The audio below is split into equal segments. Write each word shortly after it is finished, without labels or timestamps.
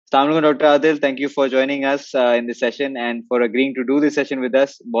Assalamualaikum, Dr. Adil. Thank you for joining us in this session and for agreeing to do this session with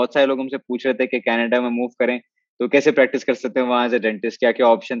us. बहुत सारे लोग हमसे पूछ रहे थे कि कनाडा में मूव करें तो कैसे प्रैक्टिस कर सकते हैं वहां एज ए डेंटिस्ट, क्या क्या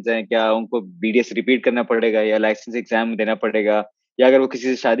ऑप्शंस हैं, क्या उनको बीडीएस रिपीट करना पड़ेगा या लाइसेंस एग्जाम देना पड़ेगा, या अगर वो किसी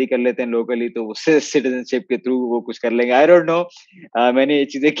से शादी कर लेते हैं लोकली तो उससे सिटीजनशिप के थ्रू वो कुछ कर लेंगे। आई डोंट नो, मैंने ये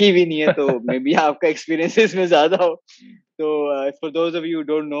चीजें की भी नहीं है तो मे बी आपका एक्सपीरियंस इसमें ज्यादा हो। तो for those of you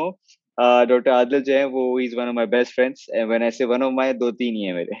don't know, doctor Adil जो है वो is one of my best friends. When I से वन ऑफ माय, दो तीन ही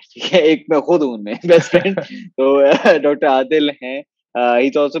है मेरे, ठीक है, एक मैं खुद हूँ उनमें बेस्ट फ्रेंड। तो डॉक्टर आदिल हैं, he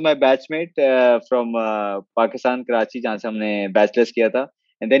is also my batchmate from Pakistan, Karachi, जहाँ से हमने बैचलर्स किया था।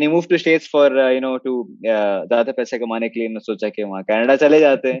 And then he move to states for to ज्यादा पैसे कमाने के लिए। मैं सोचा कि वहाँ कनाडा चले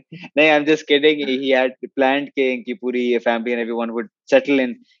जाते हैं। नहीं, I am just kidding, he had planned के इनकी पूरी family and everyone would settle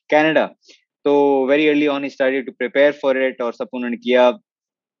in Canada. तो very early on he started to prepare for it और सब उन्होंने किया।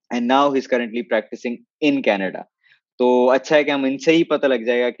 And now he is currently practising in Canada. तो अच्छा है कि हम इनसे ही पता लग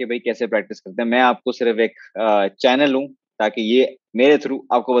जाएगा कि भाई कैसे प्रैक्टिस करते हैं। मैं आपको सिर्फ एक चैनल हूँ ताकि ये मेरे थ्रू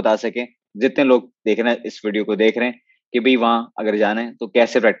आपको बता सकें, जितने लोग देख रहे हैं इस वीडियो को देख रहे हैं, कि भाई वहां अगर जाना है तो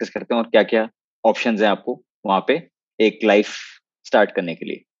कैसे प्रैक्टिस करते हैं और क्या क्या ऑप्शंस हैं आपको वहां पे एक लाइफ स्टार्ट करने के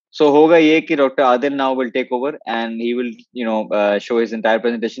लिए। सो होगा ये कि doctor Adil now will take over and he will show his entire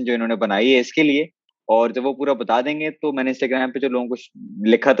presentation जो इन्होंने बनाई है इसके लिए। और जब वो पूरा बता देंगे तो मैंने इंस्टाग्राम पे जो लोगों को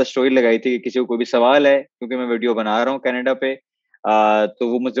लिखा था, स्टोरी लगाई थी कि किसी को कोई भी सवाल है, क्योंकि मैं वीडियो बना रहा हूँ कनाडा पे, तो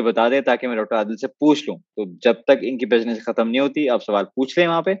वो मुझे बता दे ताकि मैं डॉक्टर आदिल से पूछ लूँ। तो जब तक इनकी प्रेजेंटेशन खत्म नहीं होती आप सवाल पूछ लें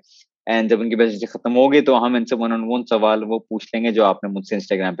वहां पे। एंड जब इनकी प्रेजेंटेशन खत्म होगी तो हम इनसे वन ऑन वन सवाल वो पूछ लेंगे जो आपने मुझसे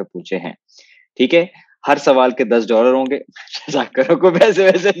इंस्टाग्राम पे पूछे हैं। ठीक है, हर सवाल के $10 होंगे। मजाक करो, कोई पैसे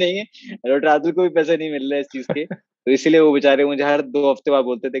वैसे नहीं है, डॉक्टर आदिल को भी पैसे नहीं मिल रहे इस चीज के। तो इसीलिए वो बेचारे मुझे हर 2 हफ्ते बाद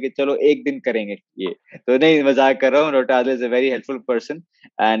बोलते थे कि चलो एक दिन करेंगे ये। तो नहीं, मजाक कर रहा हूँ, doctor Adil is a very helpful person.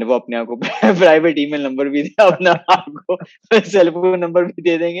 And वो अपने आप को प्राइवेट ईमेल नंबर भी दे, अपना आपको सेल फोन नंबर भी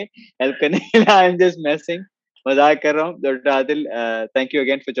दे देंगे हेल्प करने के लिए। आई एम जस्ट मैसिंग, मजाक कर रहा हूँ। Doctor Adil, thank you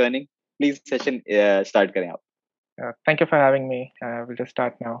again for joining. Please session start करें आप। Thank you for having me. We'll just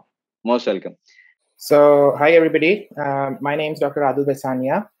start now. Most welcome. So, hi everybody. My name is Dr. Adil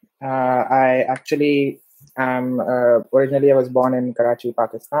Besania. I actually am originally I was born in Karachi,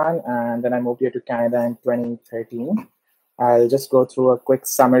 Pakistan, and then I moved here to Canada in 2013. I'll just go through a quick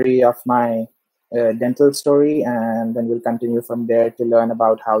summary of my dental story, and then we'll continue from there to learn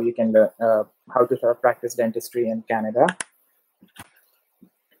about how you can how to sort of practice dentistry in Canada.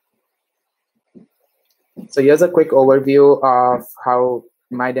 So here's a quick overview of how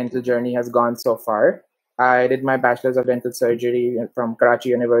my dental journey has gone so far. I did my Bachelor's of Dental Surgery from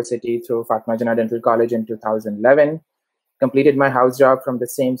Karachi University through Fatma Jinnah Dental College in 2011. Completed my house job from the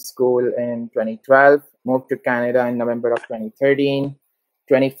same school in 2012. Moved to Canada in November of 2013.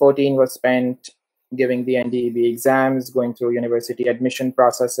 2014 was spent giving the NDEB exams, going through university admission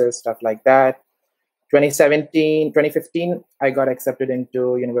processes, stuff like that. 2015, I got accepted into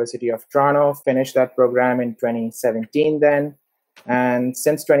University of Toronto, finished that program in 2017 then. And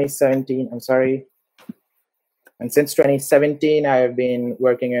since 2017, I have been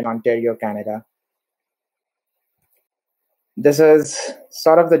working in Ontario, Canada. This is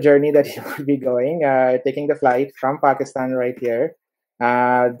sort of the journey that you will be going, taking the flight from Pakistan right here.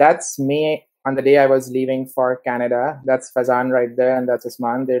 That's me on the day I was leaving for Canada. That's Faizan right there, and that's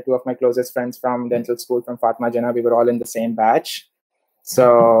Usman. They're two of my closest friends from dental school from Fatma Jinnah. We were all in the same batch. So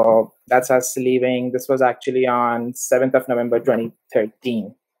that's us leaving. This was actually on 7th of November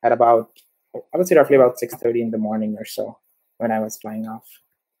 2013 at about, I would say roughly about 6:30 in the morning or so when I was flying off.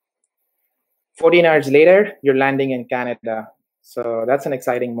 14 hours later, you're landing in Canada. So that's an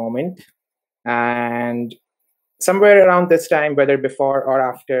exciting moment. And somewhere around this time, whether before or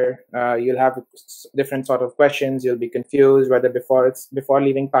after, you'll have different sort of questions. You'll be confused whether before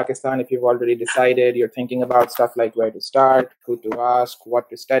leaving Pakistan, if you've already decided, you're thinking about stuff like where to start, who to ask, what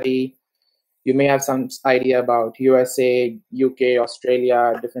to study. You may have some idea about USA, UK, Australia,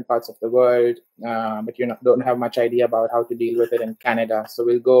 different parts of the world, but you don't have much idea about how to deal with it in Canada. So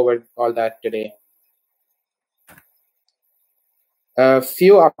we'll go over all that today. A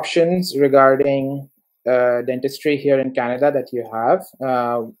few options regarding dentistry here in Canada that you have.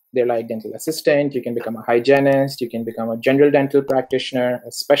 They're like dental assistant, you can become a hygienist, you can become a general dental practitioner,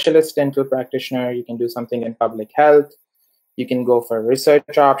 a specialist dental practitioner, you can do something in public health, you can go for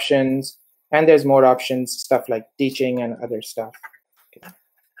research options, and there's more options, stuff like teaching and other stuff. Okay.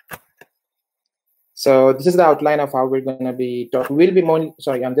 So this is the outline of how we're going to be talking. We'll be more,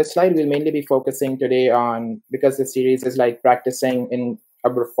 sorry, on this slide, we'll mainly be focusing today on, because the series is like practicing in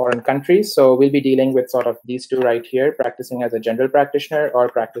foreign countries. So we'll be dealing with sort of these two right here, practicing as a general practitioner or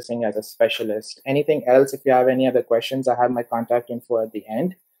practicing as a specialist. Anything else, if you have any other questions, I have my contact info at the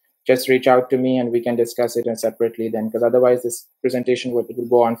end. just reach out to me and we can discuss it separately then, because otherwise this presentation will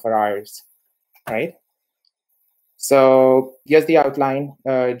go on for hours, right? So here's the outline,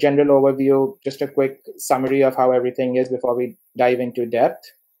 general overview, just a quick summary of how everything is before we dive into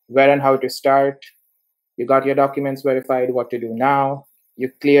depth. Where and how to start. You got your documents verified, what to do now. You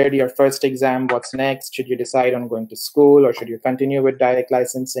cleared your first exam, what's next? Should you decide on going to school or should you continue with direct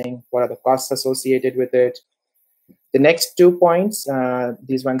licensing? What are the costs associated with it? The next 2 points,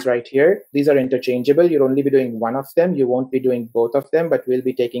 these ones right here, these are interchangeable. You'll only be doing one of them. You won't be doing both of them, but we'll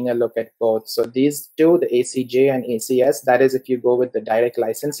be taking a look at both. So these two, the ACJ and ACS, that is if you go with the direct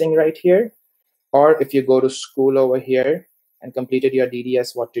licensing right here, or if you go to school over here and completed your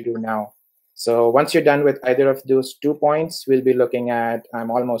DDS, what to do now. So once you're done with either of those 2 points, we'll be looking at, I'm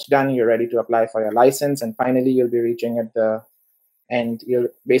almost done, you're ready to apply for your license, and finally you'll be reaching at the end. You'll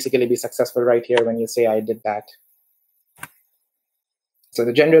basically be successful right here when you say, I did that. So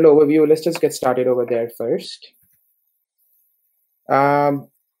the general overview, let's just get started over there first.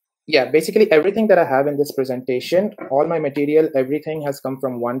 Yeah, basically everything that I have in this presentation, all my material, everything has come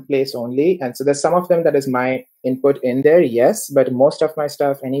from one place only. And so there's some of them that is my input in there, yes, but most of my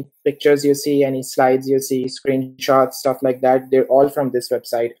stuff, any pictures you see, any slides you see, screenshots, stuff like that, they're all from this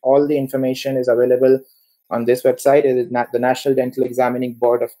website. All the information is available on this website. It is the National Dental Examining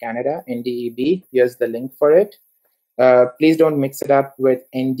Board of Canada, NDEB. Here's the link for it. Please don't mix it up with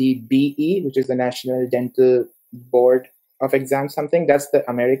NDBE, which is the National Dental Board of Exam something. That's the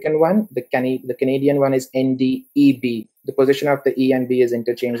American one. The Canadian one is NDEB. The position of the E and B is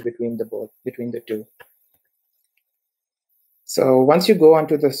interchanged between the two. So once you go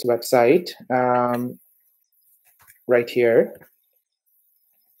onto this website, right here,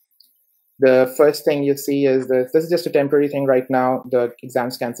 the first thing you see is this is just a temporary thing right now, the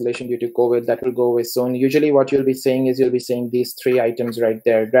exams cancellation due to COVID, that will go away soon. Usually what you'll be seeing is you'll be seeing these 3 items right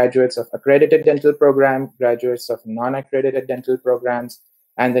there: graduates of accredited dental program, graduates of non-accredited dental programs,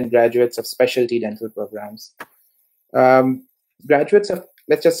 and then graduates of specialty dental programs. Graduates of,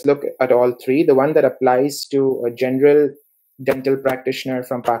 let's just look at all 3. The one that applies to a general dental practitioner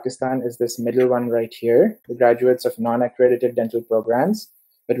from Pakistan is this middle one right here, the graduates of non-accredited dental programs.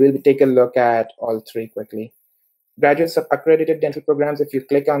 But we'll take a look at all 3 quickly. Graduates of accredited dental programs, if you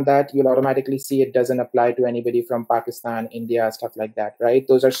click on that, you'll automatically see it doesn't apply to anybody from Pakistan, India, stuff like that, right?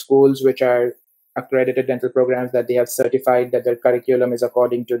 Those are schools which are accredited dental programs that they have certified that their curriculum is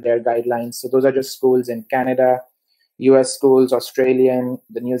according to their guidelines. So those are just schools in Canada, US schools, Australian,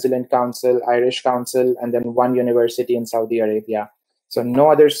 the New Zealand Council, Irish Council, and then one university in Saudi Arabia. So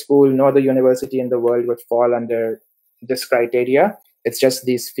no other school, no other university in the world would fall under this criteria. It's just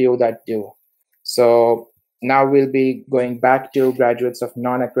these few that do. So now we'll be going back to graduates of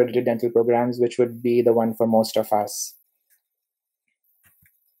non-accredited dental programs, which would be the one for most of us.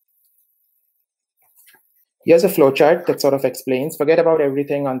 Here's a flowchart that sort of explains. Forget about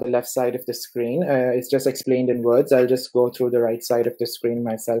everything on the left side of the screen. It's just explained in words. I'll just go through the right side of the screen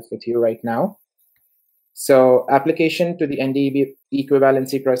myself with you right now. So application to the NDEB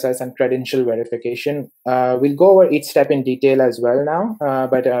equivalency process and credential verification. We'll go over each step in detail as well now,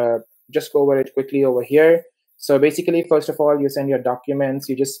 but just go over it quickly over here. So basically, first of all, you send your documents.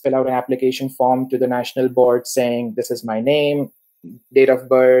 You just fill out an application form to the national board saying, this is my name, date of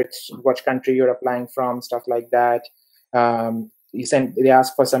birth, what country you're applying from, stuff like that. They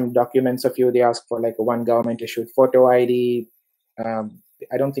ask for some documents of you. They ask for like one government issued photo ID.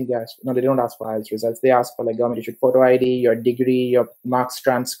 I don't think they ask, no, they don't ask for IELTS results. They ask for like government issued photo ID, your degree, your marks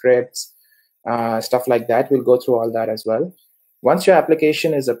transcripts, stuff like that. We'll go through all that as well. Once your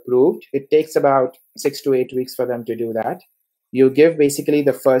application is approved, it takes about 6 to 8 weeks for them to do that. You give basically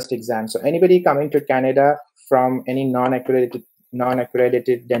the first exam. So anybody coming to Canada from any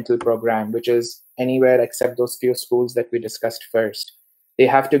non-accredited dental program, which is anywhere except those few schools that we discussed first, they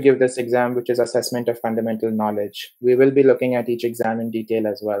have to give this exam, which is assessment of fundamental knowledge. We will be looking at each exam in detail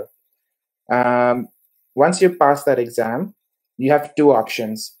as well. Once you pass that exam, you have 2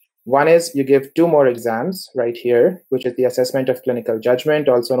 options. One is you give 2 more exams right here, which is the assessment of clinical judgment,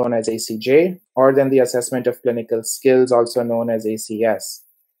 also known as ACJ, or then the assessment of clinical skills, also known as ACS.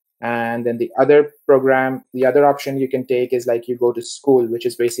 And then the other option you can take is like you go to school, which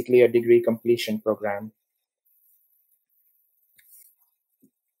is basically a degree completion program.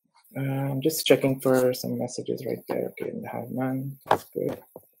 I'm just checking for some messages right there. Okay, I have none. That's good.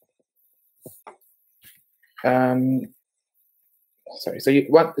 Sorry. So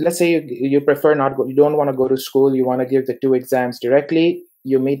let's say you prefer you don't want to go to school. You want to give the 2 exams directly.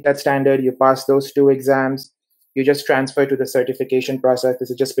 You meet that standard. You pass those 2 exams. You just transfer to the certification process. This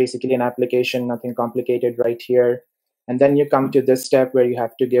is just basically an application, nothing complicated right here. And then you come to this step where you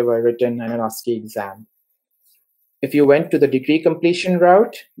have to give a written and an OSCE exam. If you went to the degree completion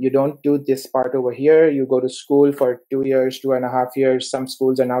route, you don't do this part over here. You go to school for 2 years, 2.5 years. Some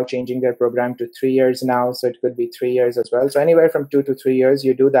schools are now changing their program to 3 years now, so it could be 3 years as well. So anywhere from 2 to 3 years,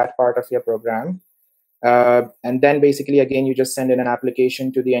 you do that part of your program. And then basically, again, you just send in an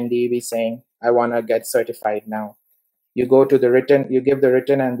application to the NDEB saying, I want to get certified now. You go to the written, you give the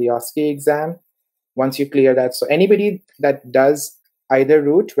written and the OSCE exam. Once you clear that, so anybody that does either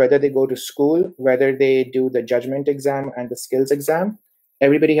route, whether they go to school, whether they do the judgment exam and the skills exam,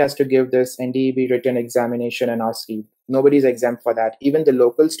 everybody has to give this NDEB written examination and OSCE. Nobody's exempt for that. Even the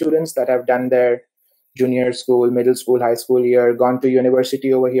local students that have done their junior school, middle school, high school year, gone to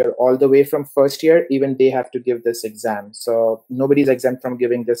university over here, all the way from first year, even they have to give this exam. So nobody's exempt from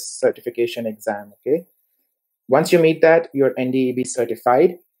giving this certification exam, okay? Once you meet that, you're NDEB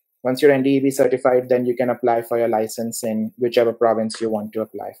certified. Once you're NDEB certified, then you can apply for your license in whichever province you want to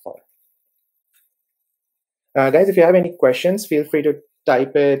apply for. Guys, if you have any questions, feel free to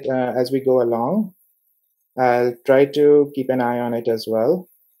type it as we go along. I'll try to keep an eye on it as well.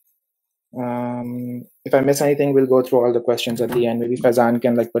 If I miss anything, we'll go through all the questions at the end. Maybe Faizan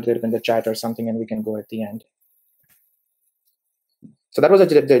can put it in the chat or something, and we can go at the end. So that was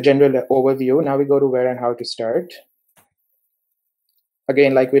the general overview. Now we go to where and how to start.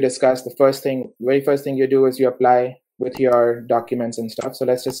 Again, like we discussed, the very first thing you do is you apply with your documents and stuff. So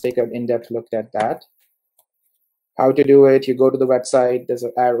let's just take an in-depth look at that. How to do it, you go to the website. There's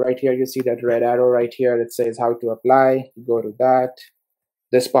an arrow right here. You see that red arrow right here. It says how to apply. You go to that.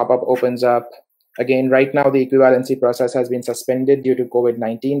 This pop-up opens up. Again, right now, the equivalency process has been suspended due to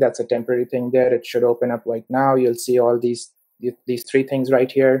COVID-19. That's a temporary thing there. It should open up right now. You'll see all these three things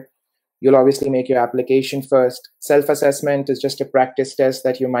right here. You'll obviously make your application first. Self-assessment is just a practice test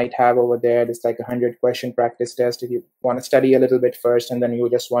that you might have over there. It's like a 100-question practice test. If you want to study a little bit first and then you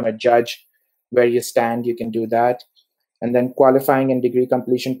just want to judge where you stand, you can do that. And then qualifying and degree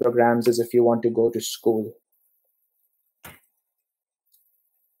completion programs is if you want to go to school.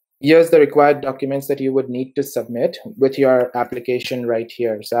 Here's the required documents that you would need to submit with your application right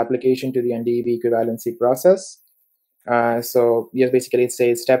here. So application to the NDEB equivalency process. So yes, basically it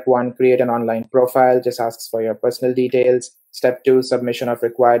says step 1, create an online profile, just asks for your personal details. Step 2, submission of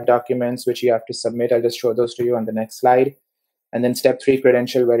required documents, which you have to submit. I'll just show those to you on the next slide. And then step 3,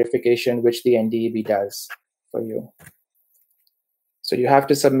 credential verification, which the NDEB does for you. So you have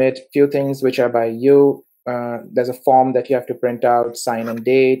to submit a few things which are by you. There's a form that you have to print out, sign and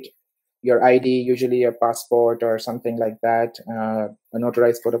date, your ID, usually your passport or something like that, a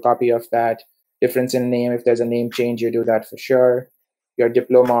notarized photocopy of that. Difference in name, if there's a name change, you do that for sure. Your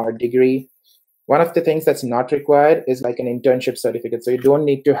diploma or degree. One of the things that's not required is like an internship certificate. So you don't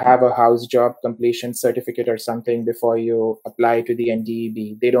need to have a house job completion certificate or something before you apply to the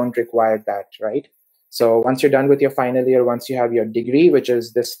NDEB. They don't require that, right? So once you're done with your final year, once you have your degree, which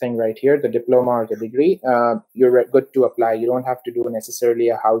is this thing right here, the diploma or the degree, you're good to apply. You don't have to do necessarily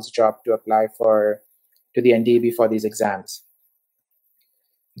a house job to apply to the NDEB for these exams.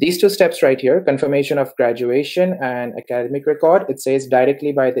 These two steps right here, confirmation of graduation and academic record, it says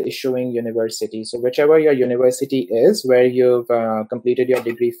directly by the issuing university. So whichever your university is, where you've completed your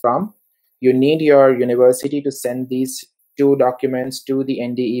degree from, you need your university to send these two documents to the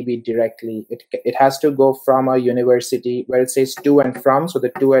NDEB directly. It has to go from a university where it says to and from. So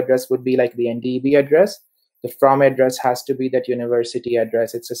the to address would be like the NDEB address. The from address has to be that university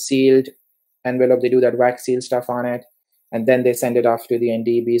address. It's a sealed envelope. They do that wax seal stuff on it. And then they send it off to the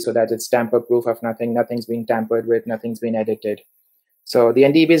NDEB so that it's tamper-proof of nothing's being tampered with, nothing's been edited. So the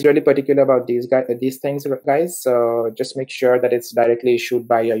NDEB is really particular about these things, guys. So just make sure that it's directly issued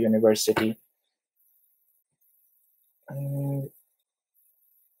by your university.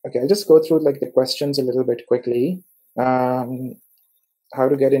 Okay, I'll just go through the questions a little bit quickly. How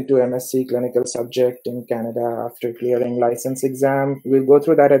to get into MSc clinical subject in Canada after clearing license exam. We'll go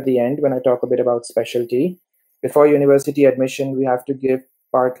through that at the end when I talk a bit about specialty. Before university admission, we have to give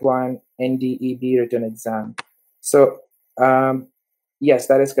part 1 NDEB written exam. So yes,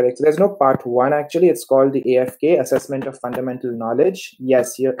 that is correct. So there's no part 1 actually. It's called the AFK, Assessment of Fundamental Knowledge.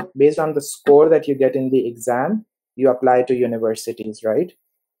 Yes, based on the score that you get in the exam, you apply to universities, right?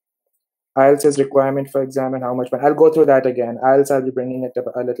 IELTS is requirement for exam and how much money. I'll go through that again. IELTS, I'll be bringing it up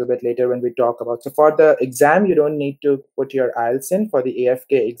a little bit later when we talk about. So for the exam, you don't need to put your IELTS in for the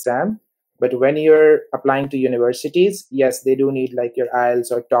AFK exam. But when you're applying to universities, yes, they do need your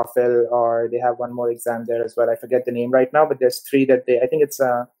IELTS or TOEFL, or they have one more exam there as well. I forget the name right now, but there's 3 that I think it's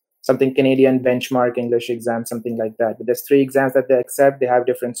something Canadian benchmark English exam, something like that. But there's 3 exams that they accept. They have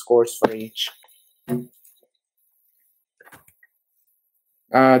different scores for each.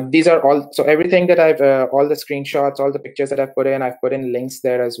 These are all, so everything that I've, all the screenshots, all the pictures that I've put in links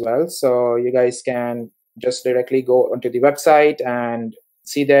there as well. So you guys can just directly go onto the website and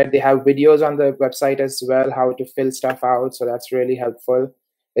see that they have videos on the website as well, how to fill stuff out. So that's really helpful.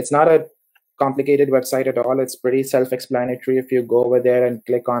 It's not a complicated website at all. It's pretty self-explanatory. If you go over there and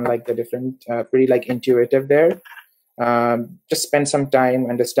click on like the different, pretty like intuitive there. Just spend some time,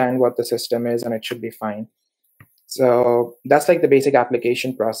 understand what the system is, and it should be fine. So that's like the basic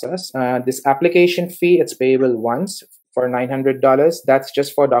application process. This application fee, it's payable once for $900. That's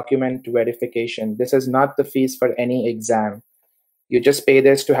just for document verification. This is not the fees for any exam. You just pay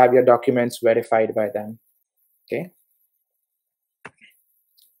this to have your documents verified by them. Okay.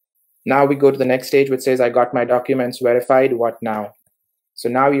 Now we go to the next stage, which says I got my documents verified. What now? So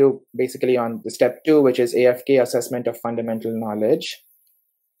now you basically on the step 2, which is AFK, Assessment of Fundamental Knowledge.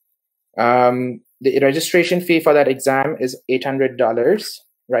 The registration fee for that exam is $800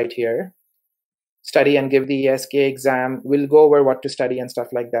 right here. Study and give the ESK exam. We'll go over what to study and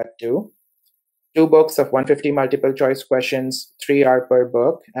stuff like that too. 2 books of 150 multiple choice questions, 3 hours per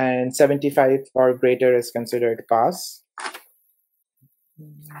book, and 75 or greater is considered cost.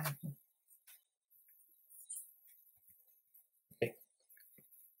 Okay.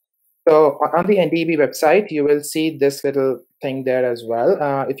 So on the NDB website, you will see this little thing there as well.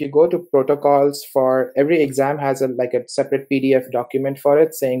 If you go to protocols for every exam has like a separate PDF document for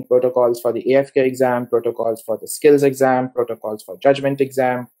it saying protocols for the AFK exam, protocols for the skills exam, protocols for judgment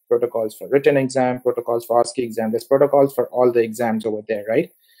exam, protocols for written exam, protocols for OSCE exam. There's protocols for all the exams over there,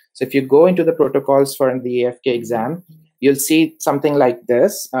 right? So if you go into the protocols for the AFK exam, you'll see something like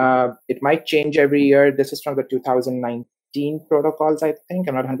this. It might change every year. This is from the 2019 protocols, I think.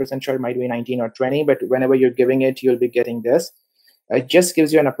 I'm not 100% sure. It might be 19 or 20, but whenever you're giving it, you'll be getting this. It just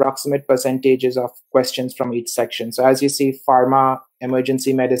gives you an approximate percentages of questions from each section. So as you see, pharma,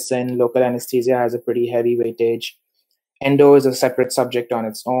 emergency medicine, local anesthesia has a pretty heavy weightage. Endo is a separate subject on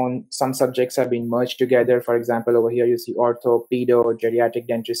its own. Some subjects have been merged together. For example, over here you see ortho, pedo, geriatric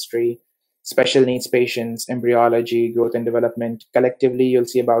dentistry, special needs patients, embryology, growth and development. Collectively, you'll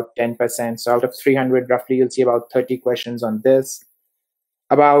see about 10%. So out of 300, roughly, you'll see about 30 questions on this.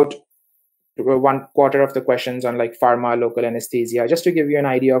 About 1/4 of the questions on like pharma, local anesthesia, just to give you an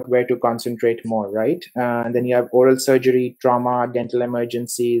idea of where to concentrate more, right? And then you have oral surgery, trauma, dental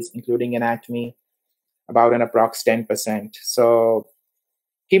emergencies, including anatomy, about an approx 10%. So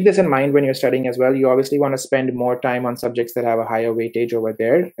keep this in mind when you're studying as well. You obviously want to spend more time on subjects that have a higher weightage over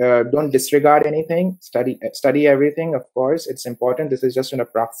there. Don't disregard anything. Study everything, of course. It's important. This is just an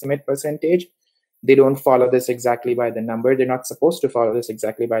approximate percentage. They don't follow this exactly by the number. They're not supposed to follow this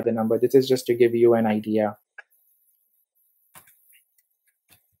exactly by the number. This is just to give you an idea.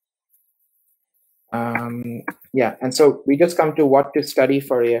 Yeah, and so we just come to what to study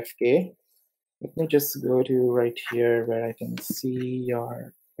for AFK. Let me just go to right here where I can see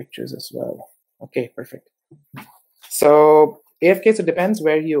your pictures as well. Okay, perfect. So AFK, so it depends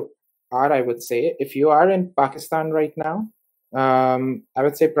where you are, I would say. If you are in Pakistan right now, I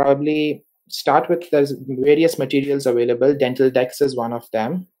would say probably start with there's various materials available. Dental Dex is one of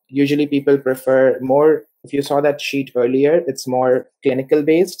them. Usually people prefer more, if you saw that sheet earlier, it's more clinical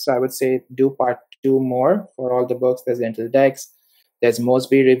based. So I would say do part 2 more for all the books. There's Dental Dex, there's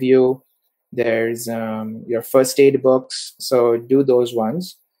Mosby Review, there's your first aid books. So do those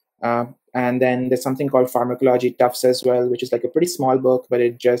ones. And then there's something called Pharmacology Tufts as well, which is like a pretty small book, but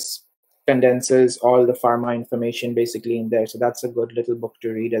it just condenses all the pharma information basically in there. So that's a good little book to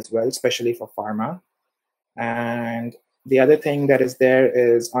read as well, especially for pharma. And the other thing that is there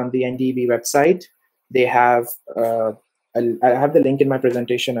is on the NDB website, they have, I have the link in my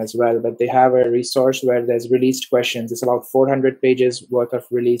presentation as well, but they have a resource where there's released questions. It's about 400 pages worth of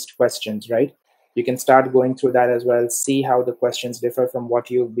released questions, right? You can start going through that as well, see how the questions differ from what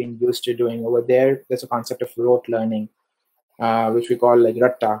you've been used to doing over there. There's a concept of rote learning, which we call like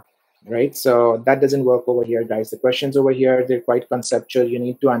ratta, right? So that doesn't work over here, guys. The questions over here, they're quite conceptual. You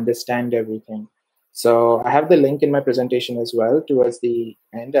need to understand everything. So I have the link in my presentation as well. Towards the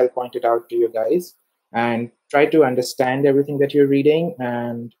end, I'll point it out to you guys and try to understand everything that you're reading,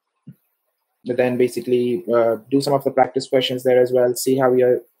 and then basically do some of the practice questions there as well. See how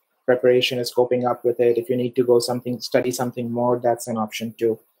your preparation is coping up with it. If you need to go study something more, that's an option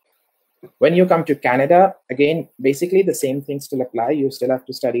too. When you come to Canada, again, basically the same things still apply. You still have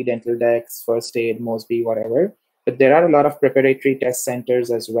to study Dental Dex, first aid, Mosby, whatever. But there are a lot of preparatory test centers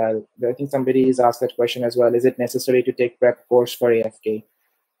as well. I think somebody has asked that question as well. Is it necessary to take prep course for AFK?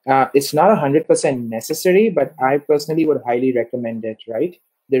 It's not 100% necessary, but I personally would highly recommend it, right?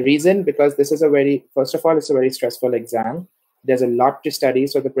 The reason, because this is first of all, it's a very stressful exam. There's a lot to study,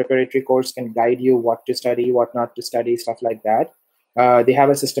 so the preparatory course can guide you what to study, what not to study, stuff like that. They have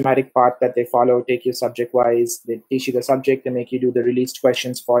a systematic path that they follow, take you subject wise. They teach you the subject, they make you do the released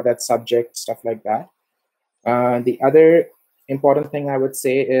questions for that subject, stuff like that. The other important thing I would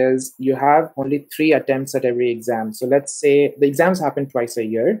say is you have only 3 attempts at every exam. So let's say the exams happen twice a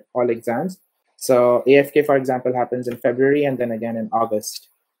year, all exams. So AFK, for example, happens in February and then again in August.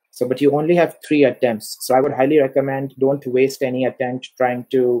 So, but you only have 3 attempts. So I would highly recommend don't waste any attempt trying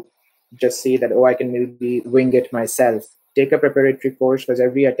to just say that, oh, I can maybe wing it myself. Take a preparatory course because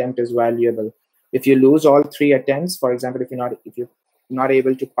every attempt is valuable. If you lose all 3 attempts, for example, if you're not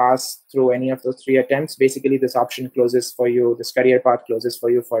able to pass through any of those 3 attempts, basically this option closes for you, this career path closes for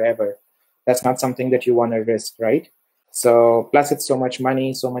you forever. That's not something that you want to risk, right? So plus it's so much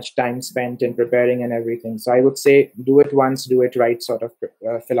money, so much time spent in preparing and everything. So I would say do it once, do it right sort of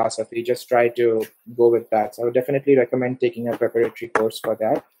philosophy. Just try to go with that. So I would definitely recommend taking a preparatory course for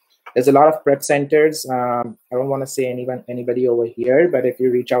that. There's a lot of prep centers. I don't want to say anybody over here, but if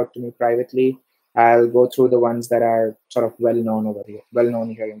you reach out to me privately, I'll go through the ones that are sort of well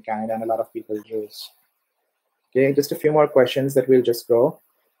known here in Canada, and a lot of people use. Okay, just a few more questions that we'll just go.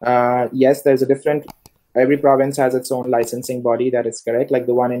 Yes, there's a different. Every province has its own licensing body. That is correct. Like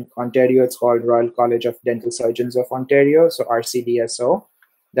the one in Ontario, it's called Royal College of Dental Surgeons of Ontario, so RCDSO.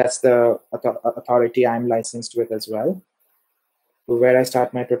 That's the authority I'm licensed with as well. Where I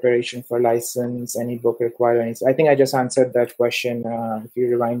start my preparation for license, any book required, I think I just answered that question. If you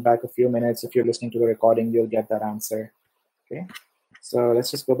rewind back a few minutes, if you're listening to the recording, you'll get that answer. Okay, so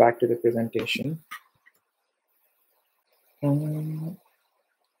let's just go back to the presentation.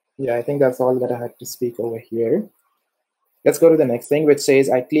 Yeah, I think that's all that I had to speak over here. Let's go to the next thing, which says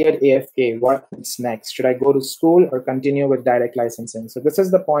I cleared AFK. What's next? Should I go to school or continue with direct licensing? So this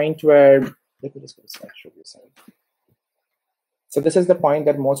is the point where, let me just go to slide. So this is the point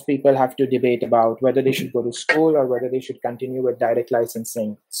that most people have to debate about whether they should go to school or whether they should continue with direct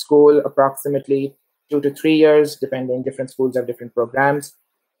licensing. School, approximately 2 to 3 years, depending, different schools have different programs.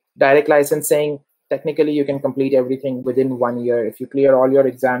 Direct licensing, technically you can complete everything within 1 year. If you clear all your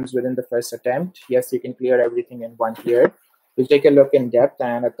exams within the first attempt, yes, you can clear everything in 1 year. We'll take a look in depth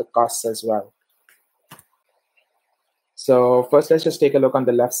and at the costs as well. So first, let's just take a look on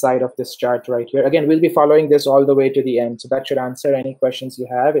the left side of this chart right here. Again, we'll be following this all the way to the end. So that should answer any questions you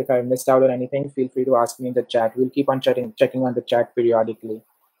have. If I missed out on anything, feel free to ask me in the chat. We'll keep on checking on the chat periodically.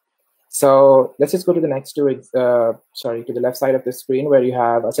 So let's just go to the next to the left side of the screen where you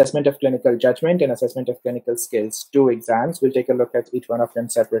have assessment of clinical judgment and assessment of clinical skills, 2 exams. We'll take a look at each one of them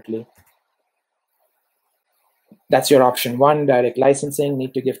separately. That's your option 1, direct licensing,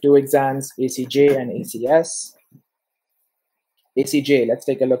 need to give 2 exams, ACJ and ACS. ACJ, let's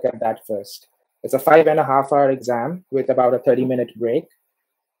take a look at that first. It's a 5.5-hour exam with about a 30-minute break,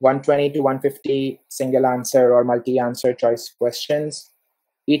 120 to 150 single answer or multi-answer choice questions.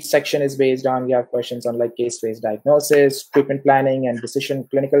 Each section is based on, you have questions on like case-based diagnosis, treatment planning, and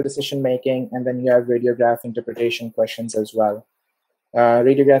clinical decision making, and then you have radiograph interpretation questions as well.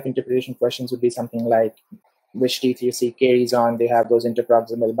 Radiograph interpretation questions would be something like which teeth you see caries on. They have those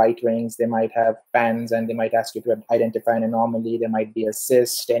interproximal bite rings. They might have pans, and they might ask you to identify an anomaly. There might be a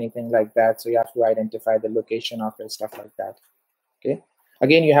cyst, anything like that. So you have to identify the location of it, stuff like that. Okay.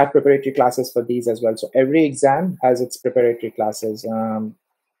 Again, you have preparatory classes for these as well. So every exam has its preparatory classes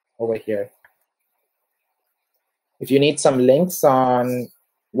over here. If you need some links on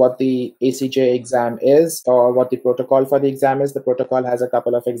what the ACJ exam is or what the protocol for the exam is, the protocol has a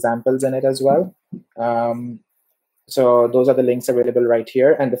couple of examples in it as well. So those are the links available right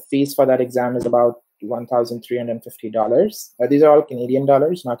here. And the fees for that exam is about $1,350. These are all Canadian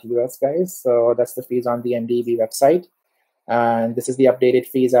dollars, not US, guys. So that's the fees on the NDEB website. And this is the updated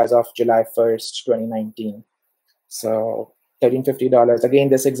fees as of July 1st, 2019. So $1,350. Again,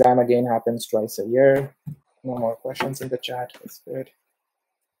 this exam again happens twice a year. No more questions in the chat. That's good.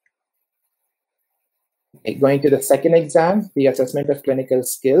 Okay, going to the second exam, the assessment of clinical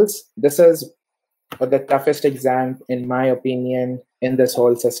skills. This is the toughest exam, in my opinion, in this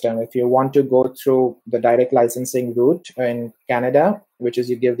whole system. If you want to go through the direct licensing route in Canada, which is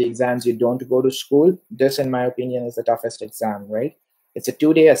you give the exams, you don't go to school, this, in my opinion, is the toughest exam, right? It's a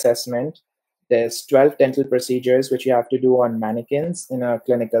 2-day assessment. There's 12 dental procedures, which you have to do on mannequins in a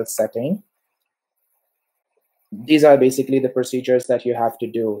clinical setting. These are basically the procedures that you have to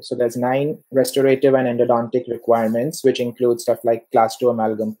do. So there's 9 restorative and endodontic requirements, which include stuff like class 2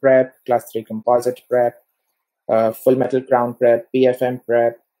 amalgam prep, class 3 composite prep, full metal crown prep, PFM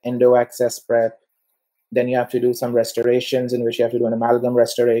prep, endo access prep, Then you have to do some restorations in which you have to do an amalgam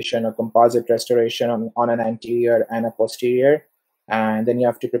restoration or composite restoration on an anterior and a posterior. And then you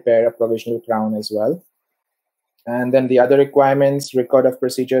have to prepare a provisional crown as well. And then the other requirements, record of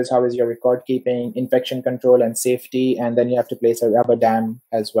procedures, how is your record keeping, infection control and safety, and then you have to place a rubber dam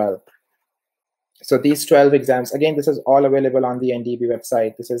as well. So these 12 exams, again, this is all available on the NDB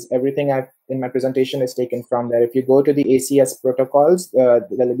website. This is everything I've in my presentation is taken from there. If you go to the ACS protocols, there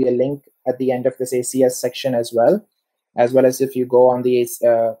will be a link at the end of this ACS section as well as if you go on the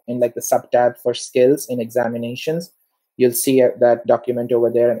in like the sub tab for skills in examinations, you'll see that document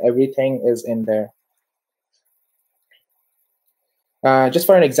over there, and everything is in there. Just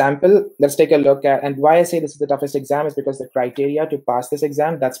for an example, let's take a look at, and why I say this is the toughest exam is because the criteria to pass this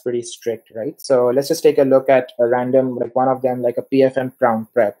exam, that's pretty strict, right? So let's just take a look at a random, like one of them, like a PFM Crown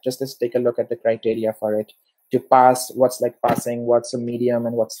Prep. Just let's take a look at the criteria for it to pass, what's like passing, what's a medium,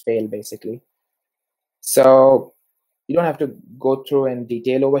 and what's fail, basically. So you don't have to go through in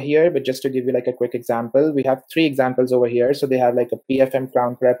detail over here, but just to give you like a quick example, we have 3 examples over here. So they have like a PFM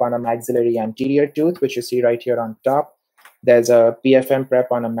Crown Prep on a maxillary anterior tooth, which you see right here on top. There's a PFM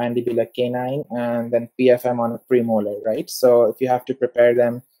prep on a mandibular canine, and then PFM on a premolar, right? So if you have to prepare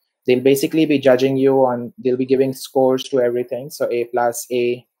them, they'll basically be judging you on, they'll be giving scores to everything. So A plus,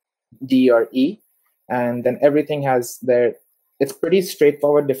 A, D, or E. And then everything has their, it's pretty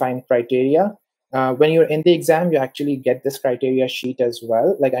straightforward defined criteria. When you're in the exam, you actually get this criteria sheet as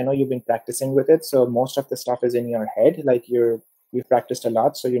well. Like I know you've been practicing with it, so most of the stuff is in your head. Like you've practiced a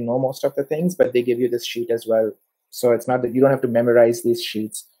lot, so you know most of the things, but they give you this sheet as well. So it's not that you don't have to memorize these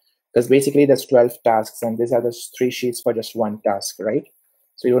sheets, because basically there's 12 tasks and these are the 3 sheets for just one task, right?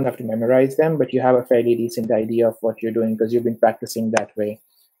 So you don't have to memorize them, but you have a fairly decent idea of what you're doing because you've been practicing that way.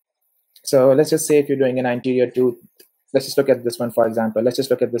 So let's just say if you're doing an anterior tooth, let's just look at this one, for example. Let's just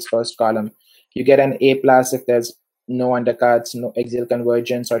look at this first column. You get an A plus if there's no undercuts, no axial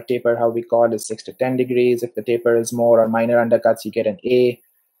convergence, or taper, how we call is 6 to 10 degrees. If the taper is more or minor undercuts, you get an A.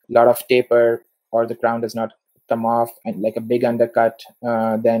 A lot of taper or the crown does not come off and like a big undercut,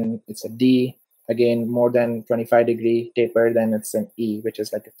 then it's a D. Again, more than 25 degree taper, then it's an E, which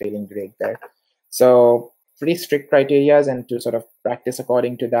is like a failing grade there. So pretty strict criteria, and to sort of practice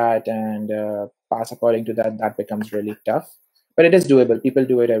according to that and pass according to that, that becomes really tough. But it is doable. People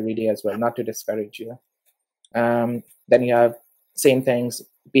do it every day as well, not to discourage you. Then you have same things,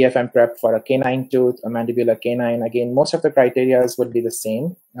 PFM prep for a canine tooth, a mandibular canine. Again, most of the criteria would be the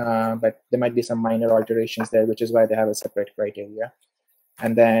same, but there might be some minor alterations there, which is why they have a separate criteria.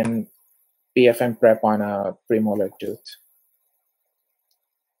 And then PFM prep on a premolar tooth.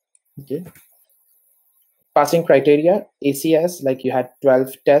 Okay. Passing criteria, ACS, like you had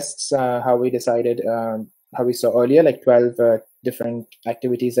 12 tests, how we decided, how we saw earlier, like 12 different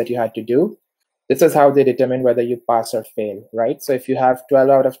activities that you had to do. This is how they determine whether you pass or fail, right? So if you have 12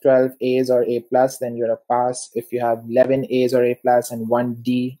 out of 12 A's or A plus, then you're a pass. If you have 11 A's or A plus and 1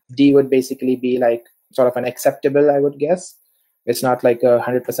 D, D would basically be like sort of an acceptable, I would guess. It's not like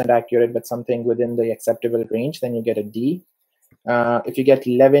 100% accurate, but something within the acceptable range, then you get a D. If you get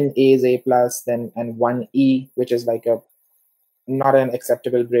 11 A's, A plus, then and 1 E, which is like a not an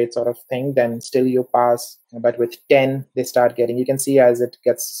acceptable grade sort of thing, then still you pass. But with 10, they start getting, you can see as it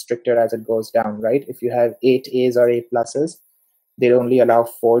gets stricter as it goes down, right? If you have 8 A's or A pluses, they only allow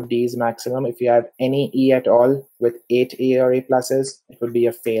 4 D's maximum. If you have any E at all with 8 A or A pluses, it would be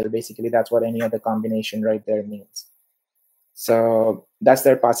a fail. Basically, that's what any other combination right there means. So that's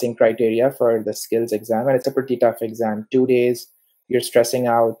their passing criteria for the skills exam. And it's a pretty tough exam. 2 days, you're stressing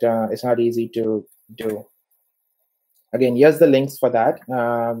out. It's not easy to do. Again, here's the links for that.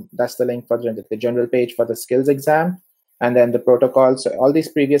 That's the link for the general page for the skills exam. And then the protocol. So all these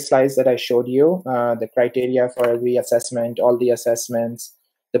previous slides that I showed you, the criteria for every assessment, all the assessments,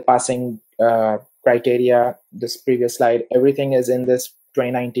 the passing criteria, this previous slide, everything is in this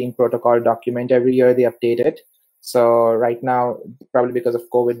 2019 protocol document. Every year they update it. So right now, probably because of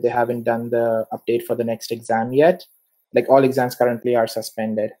COVID, they haven't done the update for the next exam yet. Like all exams currently are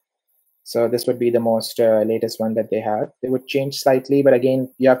suspended. So this would be the most latest one that they have. They would change slightly, but again,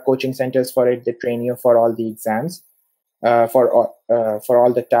 you have coaching centers for it. They train you for all the exams, for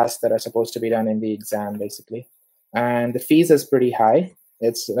all the tasks that are supposed to be done in the exam, basically. And the fees is pretty high.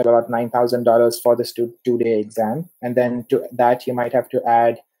 It's about $9,000 for this two-day exam. And then to that, you might have to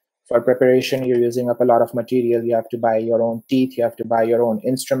add, for preparation, you're using up a lot of material. You have to buy your own teeth. You have to buy your own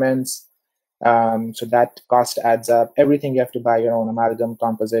instruments. So that cost adds up. Everything you have to buy your own amalgam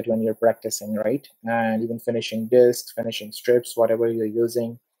composite when you're practicing, right? And even finishing discs, finishing strips, whatever you're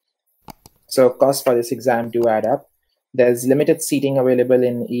using. So costs for this exam do add up. There's limited seating available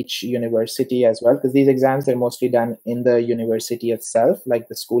in each university as well, because these exams are mostly done in the university itself, like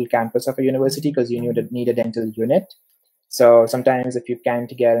the school campus of a university, because you need a dental unit. So sometimes if you can't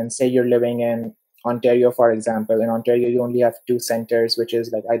get, and say you're living in Ontario, for example, in Ontario, you only have two centers, which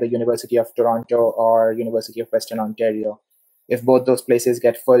is like either University of Toronto or University of Western Ontario. If both those places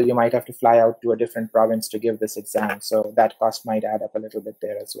get full, you might have to fly out to a different province to give this exam. So that cost might add up a little bit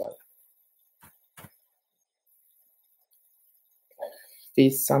there as well. The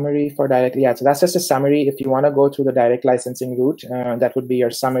summary for direct, yeah, so that's just a summary. If you want to go through the direct licensing route, that would be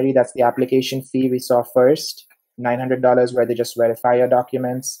your summary. That's the application fee we saw first, $900, where they just verify your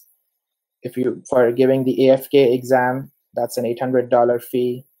documents. If you, for giving the AFK exam, that's an $800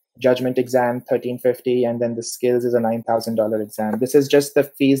 fee. Judgment exam, $1,350, and then the skills is a $9,000 exam. This is just the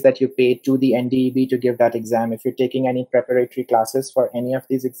fees that you pay to the NDEB to give that exam. If you're taking any preparatory classes for any of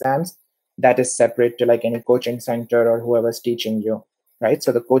these exams, that is separate to like any coaching center or whoever's teaching you, right?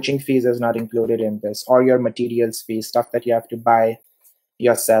 So the coaching fees is not included in this, or your materials fees, stuff that you have to buy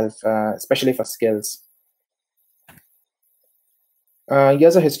yourself, especially for skills.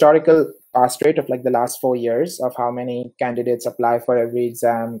 Here's a historical pass rate of like the last 4 years of how many candidates apply for every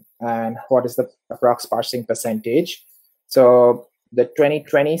exam and what is the approx passing percentage. So the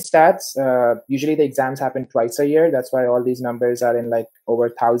 2020 stats, usually the exams happen twice a year. That's why all these numbers are in like over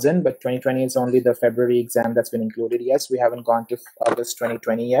 1,000, but 2020 is only the February exam that's been included. Yes, we haven't gone to August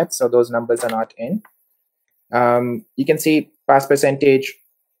 2020 yet, so those numbers are not in. You can see pass percentage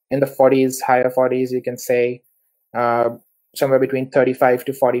in the 40s, higher 40s, you can say. Somewhere between 35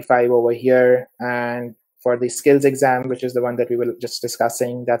 to 45 over here. And for the skills exam, which is the one that we were just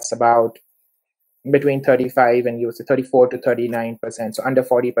discussing, that's about between 35 and you would say 34 to 39%, so under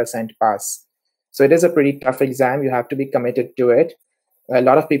 40% pass. So it is a pretty tough exam. You have to be committed to it. A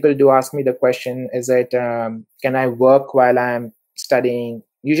lot of people do ask me the question, is it, can I work while I'm studying?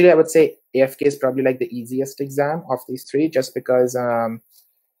 Usually I would say AFK is probably like the easiest exam of these three, just because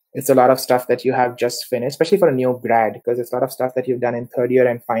it's a lot of stuff that you have just finished, especially for a new grad, because it's a lot of stuff that you've done in third year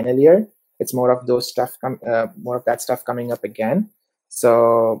and final year. It's more of those stuff, more of that stuff coming up again.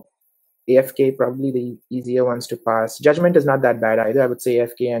 So AFK probably the easier ones to pass. Judgment is not that bad either. I would say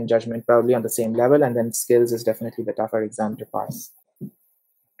AFK and judgment probably on the same level, and then skills is definitely the tougher exam to pass.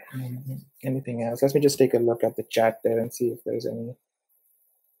 Anything else? Let me just take a look at the chat there and see if there's any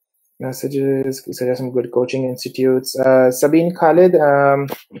messages. There are some good coaching institutes. Sabine Khalid,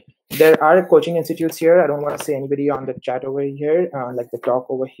 there are coaching institutes here. I don't want to say anybody on the chat over here, like the talk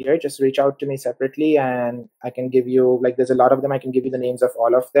over here. Just reach out to me separately and I can give you, like there's a lot of them. I can give you the names of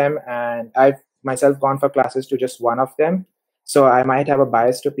all of them. And I've myself gone for classes to just one of them. So I might have a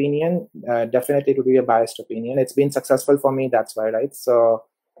biased opinion. Definitely it would be a biased opinion. It's been successful for me, that's why, right? So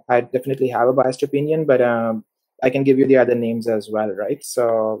I definitely have a biased opinion, but I can give you the other names as well, right?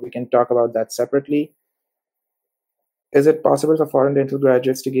 So we can talk about that separately. Is it possible for foreign dental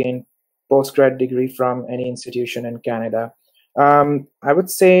graduates to gain postgrad degree from any institution in Canada? I would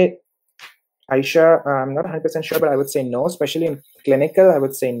say, Aisha, I'm not 100% sure, but I would say no, especially in clinical, I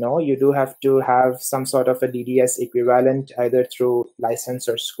would say no. You do have to have some sort of a DDS equivalent, either through license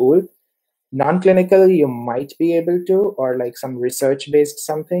or school. Non-clinical, you might be able to, or like some research-based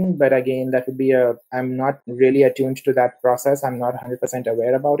something, but again, that would be I'm not really attuned to that process. I'm not 100%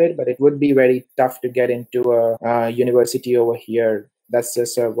 aware about it, but it would be very tough to get into a university over here. That's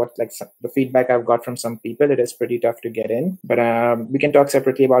just what the feedback I've got from some people. It is pretty tough to get in, but we can talk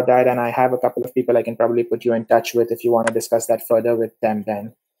separately about that. And I have a couple of people I can probably put you in touch with if you want to discuss that further with them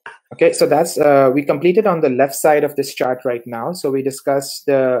then. Okay, so that's, we completed on the left side of this chart right now. So we discussed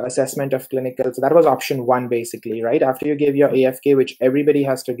the assessment of clinical. So that was option one, basically, right? After you give your AFK, which everybody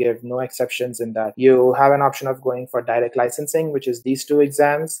has to give, no exceptions in that, you have an option of going for direct licensing, which is these two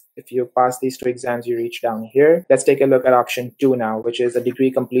exams. If you pass these two exams, you reach down here. Let's take a look at option two now, which is a degree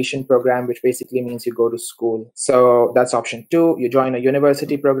completion program, which basically means you go to school. So that's option two. You join a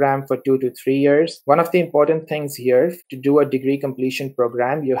university program for 2 to 3 years. One of the important things here, to do a degree completion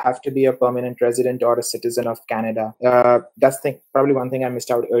program, you have to be a permanent resident or a citizen of Canada. That's probably one thing I missed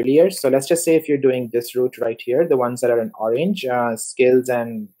out earlier. So let's just say if you're doing this route right here, the ones that are in orange, skills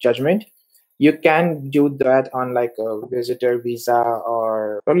and judgment, you can do that on like a visitor visa,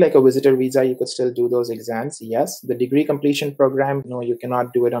 or probably like a visitor visa, you could still do those exams. Yes. The degree completion program, no, you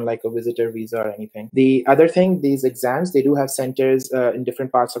cannot do it on like a visitor visa or anything. The other thing, these exams, they do have centers in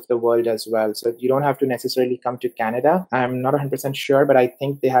different parts of the world as well. So you don't have to necessarily come to Canada. I'm not 100% sure, but I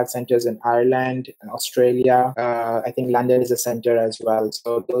think they have centers in Ireland, Australia. I think London is a center as well.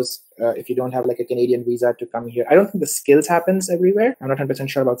 So those if you don't have like a Canadian visa to come here. I don't think the skills happens everywhere. I'm not 100%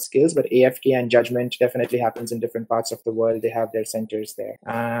 sure about skills, but AFK and judgment definitely happens in different parts of the world. They have their centers there.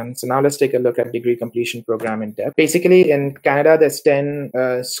 So now let's take a look at degree completion program in depth. Basically, in Canada, there's 10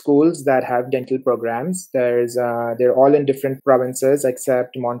 schools that have dental programs. They're all in different provinces,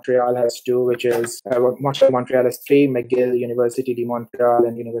 except Montreal has 2, which is Montreal has 3: McGill, Université de Montréal,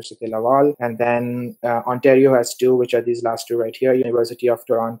 and Université Laval. And then Ontario has 2, which are these last 2 right here: University of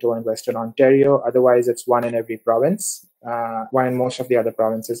Toronto and Western Ontario. Otherwise, it's 1 in every province. 1 in most of the other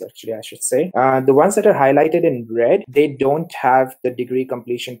provinces, actually, I should say. The ones that are highlighted in red, they don't have the degree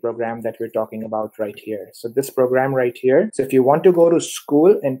completion program that we're talking about right here. So this program right here, so if you want to go to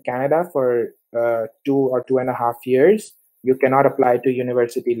school in Canada for 2 or 2.5 years, you cannot apply to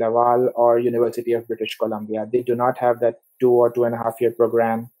University Laval or University of British Columbia. They do not have that 2 or 2.5 year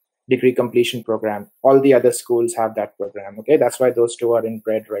program, degree completion program. All the other schools have that program. Okay, that's why those 2 are in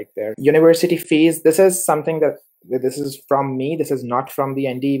red right there. University fees, this is something that this is from me. This is not from the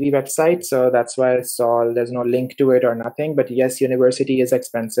NDEV website. So that's why I saw there's no link to it or nothing. But yes, university is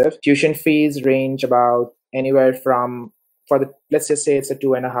expensive. Tuition fees range about anywhere from, let's just say it's a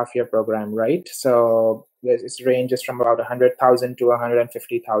 2.5 year program, right? So it ranges from about 100,000 to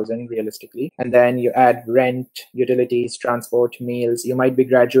 150,000 realistically. And then you add rent, utilities, transport, meals. You might be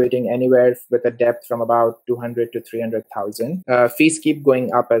graduating anywhere with a depth from about 200 to 300,000. Fees keep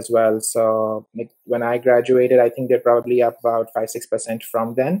going up as well. So when I graduated, I think they're probably up about 5-6%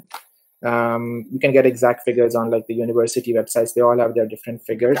 from then. You can get exact figures on like the university websites. They all have their different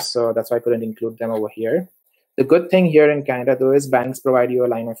figures. So that's why I couldn't include them over here. The good thing here in Canada, though, is banks provide you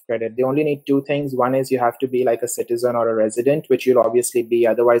a line of credit. They only need 2 things. One is you have to be like a citizen or a resident, which you'll obviously be.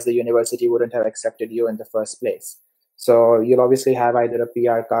 Otherwise, the university wouldn't have accepted you in the first place. So you'll obviously have either a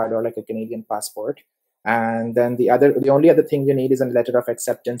PR card or like a Canadian passport. And then the only other thing you need is a letter of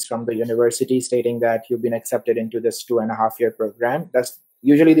acceptance from the university stating that you've been accepted into this 2.5 year program. That's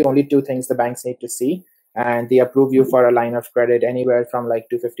usually the only 2 things the banks need to see. And they approve you for a line of credit anywhere from like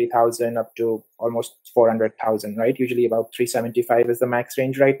 250,000 up to almost 400,000, right? Usually about 375 is the max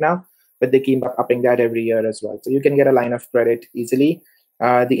range right now, but they keep upping that every year as well. So you can get a line of credit easily.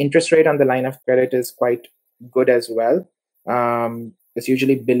 The interest rate on the line of credit is quite good as well. It's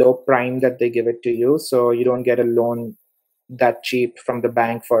usually below prime that they give it to you. So you don't get a loan that cheap from the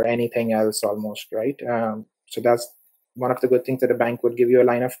bank for anything else almost, right? So that's one of the good things, that a bank would give you a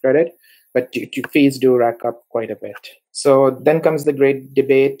line of credit, but fees do rack up quite a bit. So then comes the great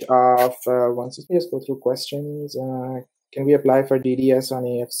debate of, once we just go through questions, can we apply for DDS on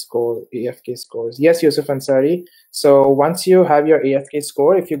AFK scores? Yes, Yusuf Ansari. So once you have your AFK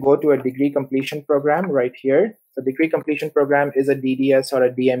score, if you go to a degree completion program right here, the degree completion program is a DDS or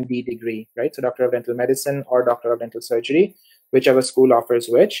a DMD degree, right? So Doctor of Dental Medicine or Doctor of Dental Surgery, whichever school offers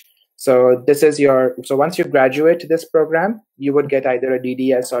which. So so once you graduate this program, you would get either a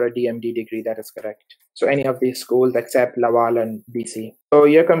DDS or a DMD degree. That is correct. So any of these schools except Laval and BC. So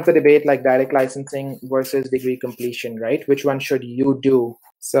here comes the debate, like direct licensing versus degree completion, right? Which one should you do?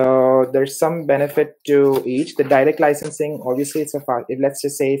 So there's some benefit to each. The direct licensing, obviously let's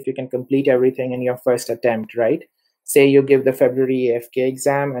just say if you can complete everything in your first attempt, right? Say you give the February AFK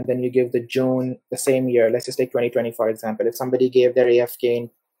exam and then you give the June the same year. Let's just take 2020, for example. If somebody gave their AFK in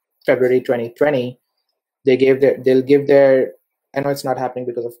February 2020, they'll give their, I know it's not happening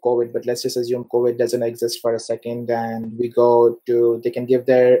because of COVID, but let's just assume COVID doesn't exist for a second, and they can give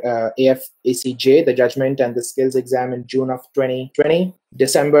their ACJ, the judgment and the skills exam, in June of 2020.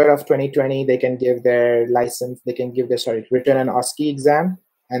 December of 2020, they can give their written and OSCE exam,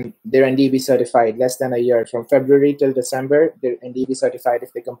 and they're NDB certified less than a year. From February till December, they're NDB certified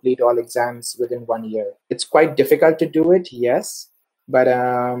if they complete all exams within 1 year. It's quite difficult to do it, yes, but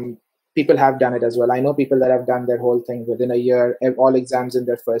people have done it as well. I know people that have done their whole thing within a year, all exams in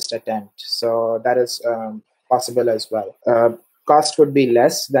their first attempt. So that is possible as well. Cost would be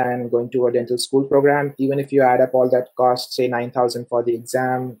less than going to a dental school program. Even if you add up all that cost, say 9,000 for the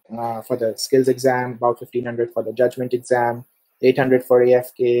exam, for the skills exam, about 1,500 for the judgment exam, 800 for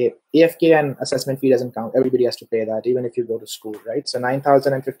AFK. AFK and assessment fee doesn't count. Everybody has to pay that, even if you go to school, right? So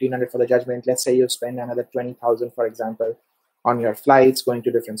 9,000 and 1,500 for the judgment. Let's say you spend another 20,000, for example, on your flights, going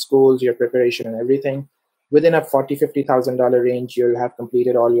to different schools, your preparation and everything. Within a $40,000-$50,000 range, you'll have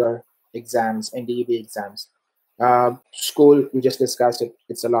completed all your exams, NDEB exams. School, we just discussed it,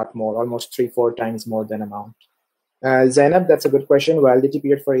 it's a lot more, almost 3-4 times more than amount. Zainab, that's a good question. Validity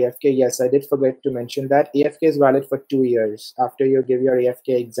period for AFK. Yes, I did forget to mention that. AFK is valid for 2 years. After you give your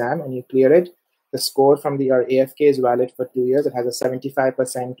AFK exam and you clear it, the score from your AFK is valid for 2 years. It has a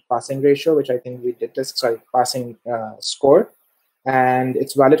 75% passing ratio, which I think we did this, passing score. and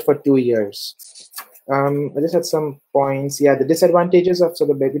it's valid for 2 years. I just had some points. Yeah, the disadvantages of,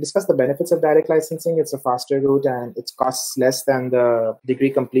 we discussed the benefits of direct licensing. It's a faster route and it costs less than the degree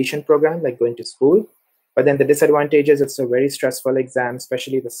completion program, like going to school. But then the disadvantages, it's a very stressful exam,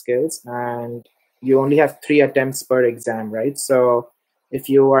 especially the skills, and you only have 3 attempts per exam, right? So if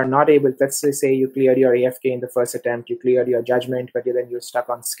you are not able, let's say you cleared your AFK in the first attempt, you cleared your judgment, but then you're stuck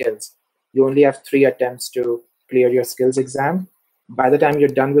on skills. You only have 3 attempts to clear your skills exam. By the time you're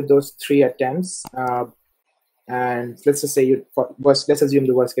done with those 3 attempts, and let's just say let's assume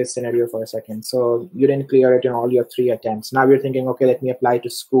the worst case scenario for a second. So you didn't clear it in all your 3 attempts. Now you're thinking, okay, let me apply to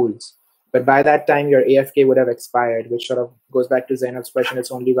schools. But by that time, your AFK would have expired, which sort of goes back to Zainab's question.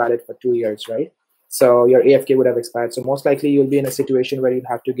 It's only valid for 2 years, right? So your AFK would have expired. So most likely you'll be in a situation where you'd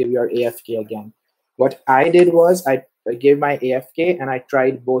have to give your AFK again. What I did was I gave my AFK and I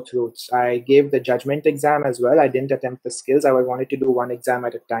tried both routes. I gave the judgment exam as well. I didn't attempt the skills. I wanted to do one exam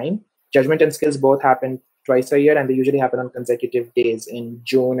at a time. Judgment and skills both happen twice a year, and they usually happen on consecutive days in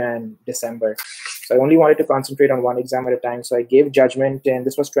June and December. So I only wanted to concentrate on one exam at a time. So I gave judgment, and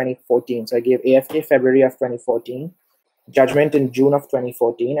this was 2014. So I gave AFK February of 2014, judgment in June of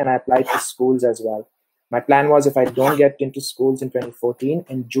 2014, and I applied to schools as well. My plan was if I don't get into schools in 2014,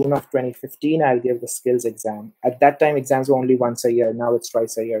 in June of 2015, I'll give the skills exam. At that time, exams were only once a year. Now it's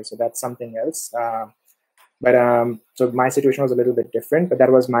twice a year. So that's something else. So my situation was a little bit different, but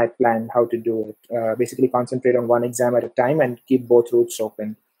that was my plan how to do it. Basically concentrate on one exam at a time and keep both routes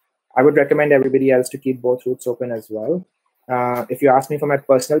open. I would recommend everybody else to keep both routes open as well. If you ask me for my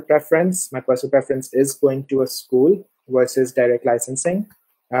personal preference is going to a school versus direct licensing,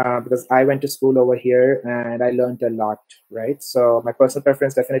 because I went to school over here and I learned a lot, right? So my personal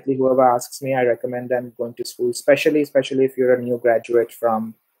preference, definitely whoever asks me, I recommend them going to school, especially if you're a new graduate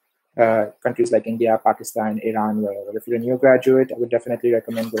from countries like India, Pakistan, Iran, wherever. If you're a new graduate, I would definitely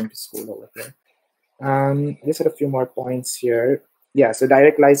recommend going to school over here. I just had a few more points here. Yeah, so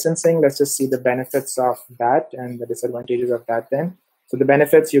direct licensing, let's just see the benefits of that and the disadvantages of that then. So the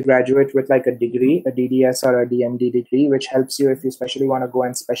benefits, you graduate with like a degree, a DDS or a DMD degree, which helps you if you especially want to go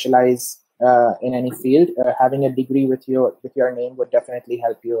and specialize in any field. Having a degree with your name would definitely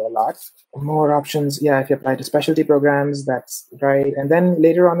help you a lot. More options, yeah, if you apply to specialty programs, that's right. And then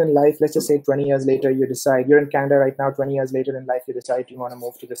later on in life, let's just say 20 years later, you decide, you're in Canada right now, 20 years later in life, you decide you want to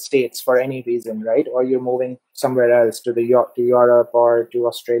move to the States for any reason, right? Or you're moving somewhere else to Europe or to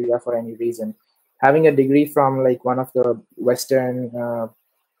Australia for any reason. Having a degree from like one of the Western,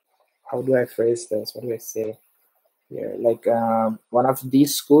 how do I phrase this? What do I say? Yeah, like one of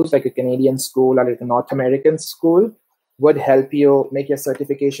these schools, like a Canadian school or like a North American school, would help you make your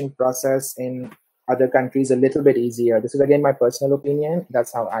certification process in other countries a little bit easier. This is again my personal opinion.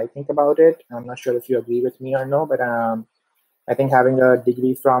 That's how I think about it. I'm not sure if you agree with me or no, but I think having a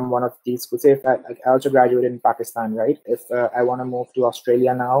degree from one of these schools, say if I also graduated in Pakistan, right? If I want to move to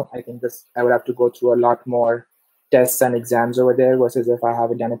Australia now, I think I would have to go through a lot more tests and exams over there versus if I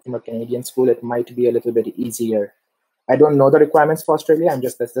haven't done it from a Canadian school, it might be a little bit easier. I don't know the requirements for Australia.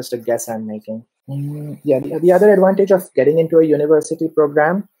 That's just a guess I'm making. Yeah, the other advantage of getting into a university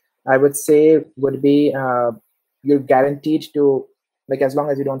program, I would say, would be you're guaranteed to, like, as long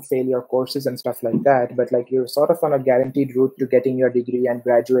as you don't fail your courses and stuff like that, but like you're sort of on a guaranteed route to getting your degree and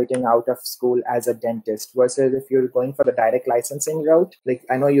graduating out of school as a dentist, versus if you're going for the direct licensing route. Like,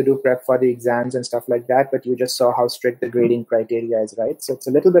 I know you do prep for the exams and stuff like that, but you just saw how strict the grading criteria is, right? So it's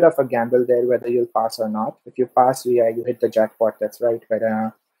a little bit of a gamble there whether you'll pass or not. If you pass, yeah, you hit the jackpot, that's right. But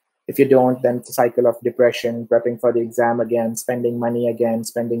if you don't, then it's a cycle of depression, prepping for the exam again, spending money again,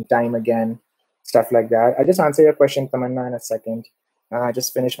 spending time again, stuff like that. I'll just answer your question, Tamanna, in a second. I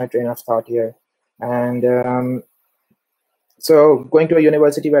just finished my train of thought here. And so going to a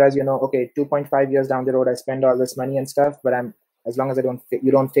university, whereas, okay, 2.5 years down the road, I spend all this money and stuff, but as long as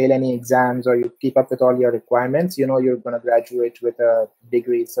you don't fail any exams or you keep up with all your requirements, you're going to graduate with a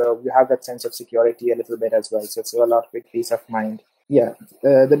degree. So you have that sense of security a little bit as well. So it's a lot of big peace of mind. Yeah,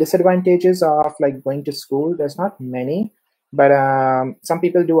 the disadvantages of like going to school, there's not many, but some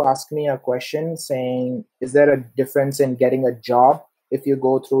people do ask me a question saying, is there a difference in getting a job if you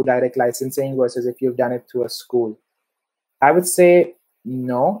go through direct licensing versus if you've done it through a school? I would say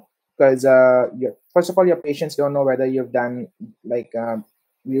no, because first of all, your patients don't know whether you've done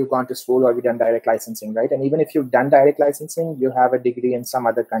you've gone to school or you've done direct licensing, right? And even if you've done direct licensing, you have a degree in some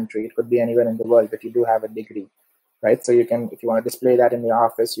other country. It could be anywhere in the world, but you do have a degree, right? So you can, if you want to display that in your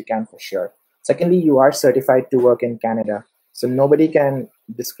office, you can for sure. Secondly, you are certified to work in Canada. So nobody can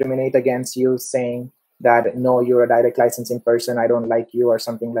discriminate against you saying that, no, you're a direct licensing person, I don't like you or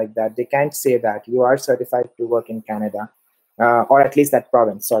something like that. They can't say that. You are certified to work in Canada. or at least that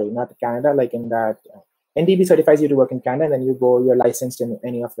province. Sorry, not Canada. Like in that, NDB certifies you to work in Canada, and then you're licensed in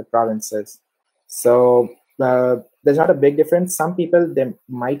any of the provinces. So there's not a big difference. Some people, there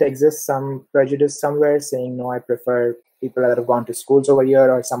might exist some prejudice somewhere saying, no, I prefer people that have gone to schools over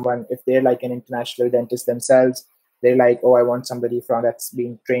here, or someone, if they're like an international dentist themselves, they're like, oh, I want somebody from that's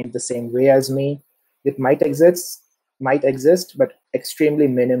being trained the same way as me. It might exist, but extremely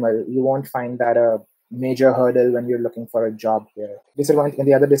minimal. You won't find that a major hurdle when you're looking for a job here. And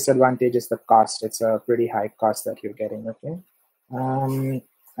the other disadvantage is the cost. It's a pretty high cost that you're getting. Okay.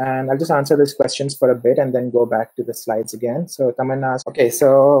 And I'll just answer these questions for a bit and then go back to the slides again. So Tamanna asked, okay,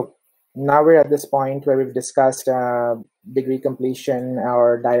 so now we're at this point where we've discussed degree completion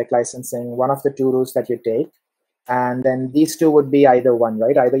or direct licensing, one of the two routes that you take. And then these two would be either one,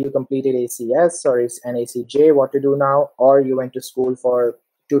 right? Either you completed ACS or it's an ACJ, what to do now, or you went to school for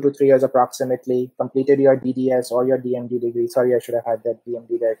 2 to 3 years approximately, completed your DDS or your DMD degree. Sorry, I should have had that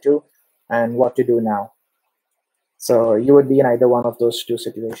DMD there too. And what to do now. So you would be in either one of those two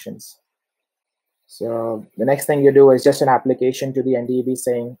situations. So the next thing you do is just an application to the NDEB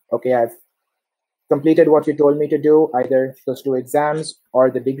saying, okay, I've completed what you told me to do, either those two exams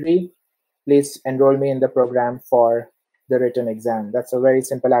or the degree. Please enroll me in the program for the written exam. That's a very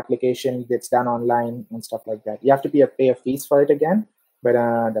simple application that's done online and stuff like that. You have to pay a fees for it again, but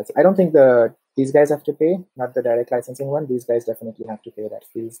I don't think these guys have to pay, not the direct licensing one. These guys definitely have to pay that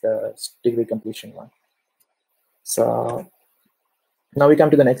fees, the degree completion one. So now we come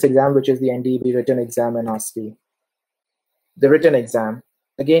to the next exam, which is the NDEB written exam in OSCE. The written exam.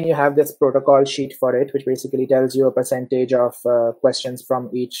 Again, you have this protocol sheet for it, which basically tells you a percentage of questions from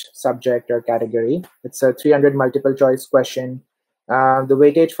each subject or category. It's a 300 multiple choice question. The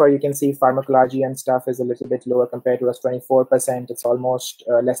weightage for, you can see, pharmacology and stuff is a little bit lower compared to us, 24%. It's almost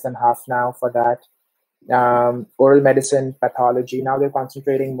less than half now for that. Oral medicine, pathology. Now they're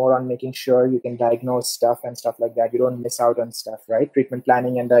concentrating more on making sure you can diagnose stuff and stuff like that. You don't miss out on stuff, right? Treatment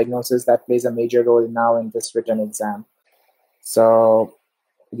planning and diagnosis, that plays a major role now in this written exam. So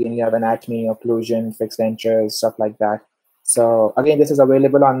again, you have anatomy, occlusion, fixed dentures, stuff like that. So again, this is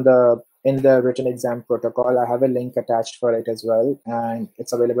available in the written exam protocol. I have a link attached for it as well, and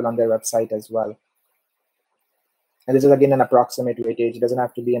it's available on their website as well. And this is again an approximate weightage. It doesn't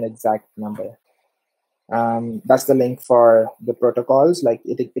have to be an exact number. That's the link for the protocols. Like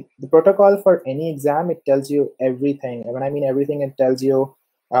the protocol for any exam, it tells you everything. And when I mean everything, it tells you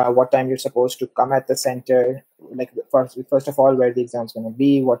what time you're supposed to come at the center. Like first of all, where the exam's going to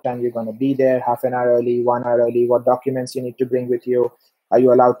be, what time you're going to be there, half an hour early, 1 hour early, what documents you need to bring with you. Are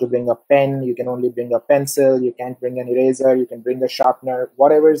you allowed to bring a pen? You can only bring a pencil. You can't bring an eraser. You can bring a sharpener.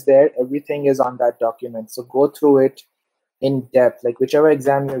 Whatever is there, everything is on that document. So go through it in depth. Like whichever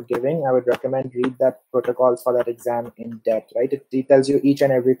exam you're giving, I would recommend read that protocols for that exam in depth, right? It tells you each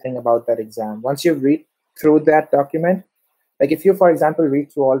and everything about that exam. Once you read through that document, like if you, for example,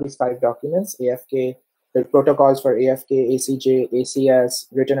 read through all these 5 documents, AFK, the protocols for AFK, ACJ, ACS,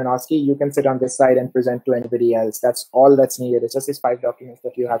 written in OSCE, you can sit on this side and present to anybody else. That's all that's needed. It's just these 5 documents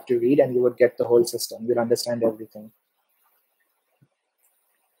that you have to read, and you would get the whole system. You'll understand everything.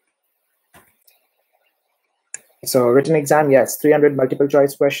 So written exam, yes, 300 multiple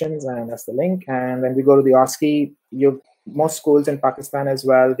choice questions, and that's the link. And when we go to the OSCE, most schools in Pakistan as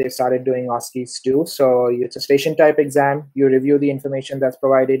well, they started doing OSCEs too. So it's a station type exam. You review the information that's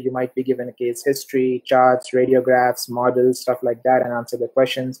provided. You might be given a case history, charts, radiographs, models, stuff like that, and answer the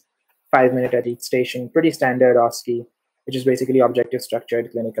questions. 5 minutes at each station. Pretty standard OSCE, which is basically objective structured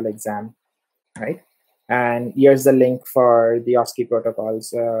clinical exam, right? And here's the link for the OSCE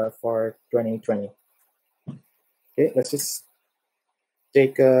protocols for 2020. Okay, let's just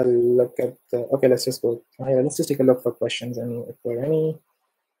take a look at let's just go. Let's just take a look for questions, and if there are any.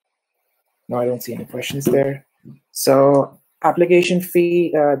 No, I don't see any questions there. So application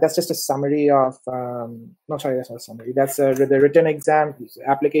fee, that's just a summary of, no, sorry, that's not a summary. That's the written exam.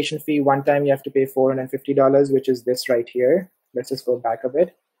 Application fee, one time you have to pay $450, which is this right here. Let's just go back a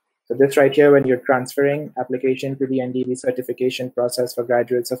bit. So this right here, when you're transferring application to the NDB certification process for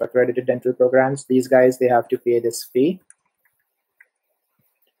graduates of accredited dental programs, these guys, they have to pay this fee.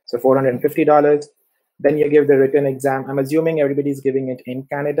 So $450. Then you give the written exam. I'm assuming everybody's giving it in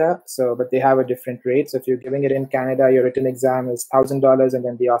Canada, but they have a different rate. So if you're giving it in Canada, your written exam is $1,000, and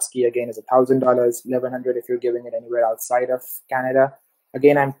then the OSCE again is $1,000, $1,100 if you're giving it anywhere outside of Canada.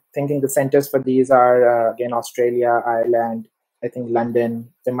 Again, I'm thinking the centers for these are again Australia, Ireland, I think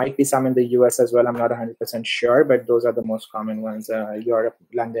London. There might be some in the US as well. I'm not 100% sure, but those are the most common ones: Europe,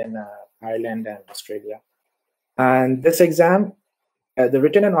 London, Ireland, and Australia. And this exam, The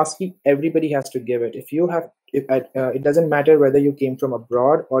written and OSCE, everybody has to give it. If you have, it doesn't matter whether you came from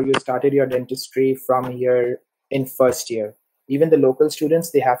abroad or you started your dentistry from here in first year. Even the local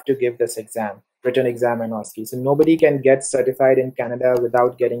students, they have to give this exam, written exam and OSCE. So nobody can get certified in Canada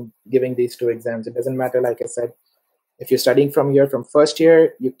without giving these two exams. It doesn't matter, like I said, if you're studying from here from first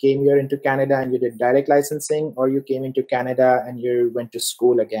year, you came here into Canada and you did direct licensing, or you came into Canada and you went to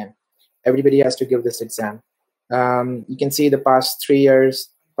school again. Everybody has to give this exam. You can see the past 3 years,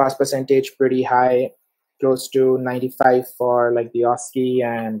 pass percentage pretty high, close to 95 for like the OSCE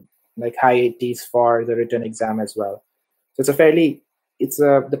and like high 80s for the written exam as well. So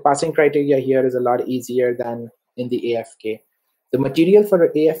the passing criteria here is a lot easier than in the AFK. The material for the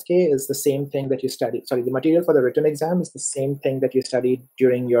AFK is the same thing that you studied. Sorry, the material for the written exam is the same thing that you studied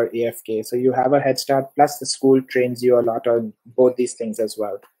during your AFK. So you have a head start, plus the school trains you a lot on both these things as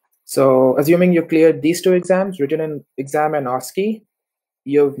well. So assuming you cleared these two exams, written exam and OSCE,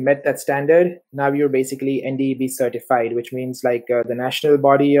 you've met that standard. Now you're basically NDEB certified, which means like the national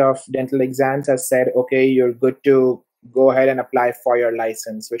body of dental exams has said, okay, you're good to go ahead and apply for your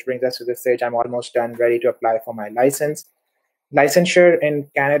license, which brings us to the stage. I'm almost done, ready to apply for my license. Licensure in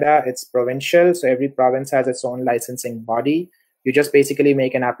Canada, it's provincial. So every province has its own licensing body. You just basically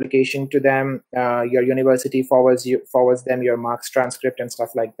make an application to them. Your university forwards them your marks transcript and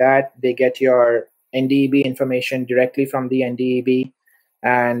stuff like that. They get your NDEB information directly from the NDEB,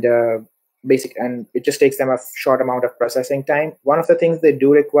 and and it just takes them a short amount of processing time. One of the things they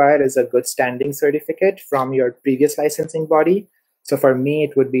do require is a good standing certificate from your previous licensing body. So for me,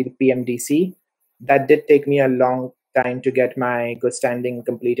 it would be the PMDC. That did take me a long time to get my good standing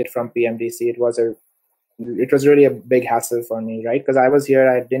completed from PMDC. It was really a big hassle for me, right? Because I was here,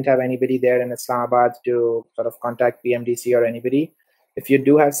 I didn't have anybody there in Islamabad to sort of contact PMDC or anybody. If you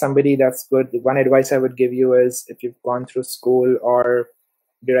do have somebody that's good, one advice I would give you is, if you've gone through school or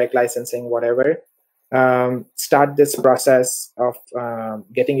direct licensing, whatever, start this process of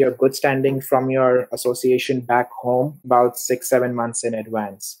getting your good standing from your association back home about 6-7 months in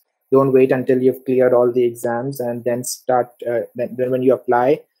advance. Don't wait until you've cleared all the exams and then start. Then when you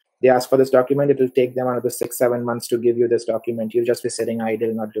apply, they ask for this document. It will take them another 6-7 months to give you this document. You'll just be sitting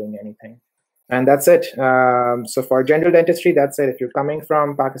idle, not doing anything. And that's it. So for general dentistry, that's it. If you're coming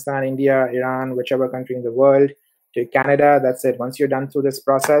from Pakistan, India, Iran, whichever country in the world, to Canada, that's it. Once you're done through this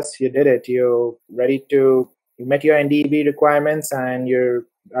process, you did it. You met your NDEB requirements, and you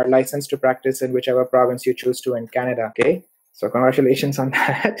are licensed to practice in whichever province you choose to in Canada. Okay. So congratulations on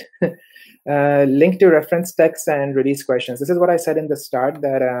that. Link to reference text and release questions. This is what I said in the start,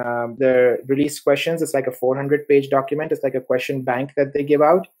 that the release questions is like a 400-page document. It's like a question bank that they give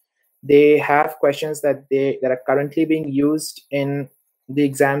out. They have questions that are currently being used in the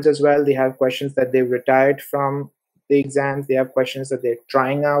exams as well. They have questions that they've retired from the exams. They have questions that they're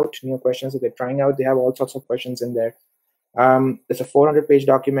trying out, new questions that they're trying out. They have all sorts of questions in there. It's a 400-page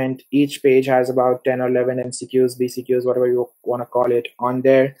document. Each page has about 10 or 11 MCQs, BCQs, whatever you want to call it, on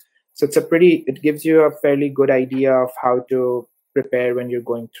there. So it gives you a fairly good idea of how to prepare when you're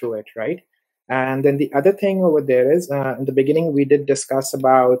going through it, right? And then the other thing over there is, in the beginning, we did discuss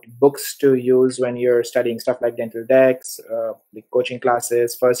about books to use when you're studying stuff like dental decks, like coaching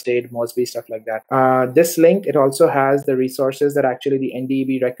classes, first aid, Mosby, stuff like that. This link, it also has the resources that actually the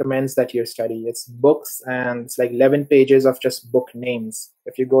NDEB recommends that you study. It's books, and it's like 11 pages of just book names.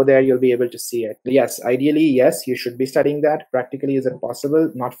 If you go there, you'll be able to see it. Yes, ideally, yes, you should be studying that. Practically, is it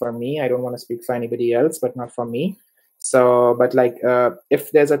possible? Not for me. I don't want to speak for anybody else, but not for me. So, but like,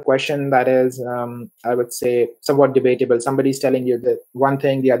 if there's a question that is, I would say, somewhat debatable, somebody's telling you the one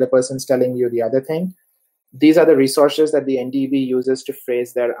thing, the other person's telling you the other thing, these are the resources that the NDEB uses to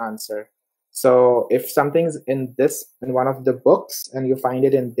phrase their answer. So if something's in one of the books and you find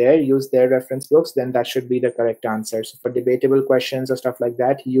it in there, use their reference books, then that should be the correct answer. So for debatable questions or stuff like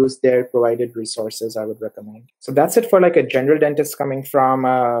that, use their provided resources, I would recommend. So that's it for like a general dentist coming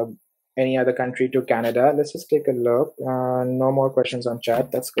from any other country to Canada. Let's just take a look. No more questions on chat.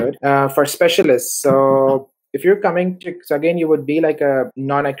 That's good. For specialists, so if you're coming to, so again, you would be like a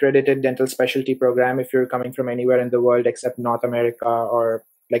non-accredited dental specialty program if you're coming from anywhere in the world except North America, or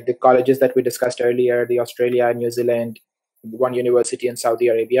like the colleges that we discussed earlier, the Australia, New Zealand, one university in Saudi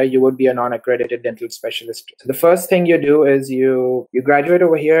Arabia, you would be a non-accredited dental specialist. So the first thing you do is you graduate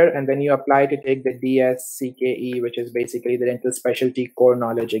over here, and then you apply to take the DSCKE, which is basically the dental specialty core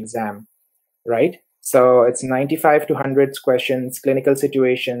knowledge exam, right? So it's 95 to 100 questions, clinical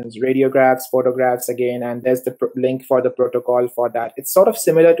situations, radiographs, photographs again, and there's the link for the protocol for that. It's sort of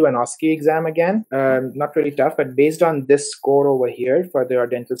similar to an OSCE exam again, not really tough, but based on this score over here for the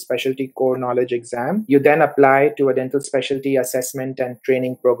dental specialty core knowledge exam, you then apply to a dental specialty assessment and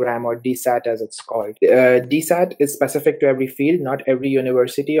training program, or DSAT as it's called. DSAT is specific to every field. Not every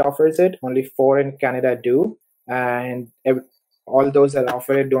university offers it. Only 4 in Canada do. And all those that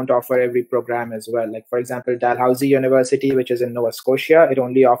offer it don't offer every program as well. Like, for example, Dalhousie University, which is in Nova Scotia, it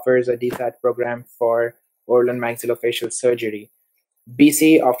only offers a DSAT program for oral and maxillofacial surgery.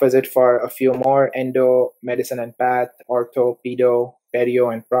 BC offers it for a few more: endo, medicine and path, ortho, pedo,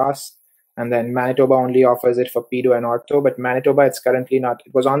 perio, and pros. And then Manitoba only offers it for pedo and ortho, but Manitoba, it's currently not.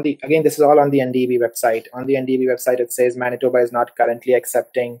 It was on the, again, this is all on the NDB website. On the NDB website, it says Manitoba is not currently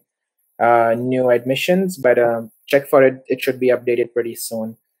accepting new admissions, but check for it. It should be updated pretty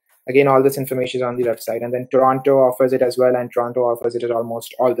soon. Again, all this information is on the website. And then Toronto offers it as well, and Toronto offers it at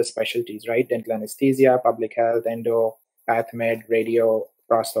almost all the specialties, right? Dental anesthesia, public health, endo, path med, radio,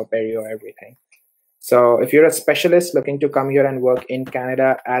 prosto, perio, everything. So if you're a specialist looking to come here and work in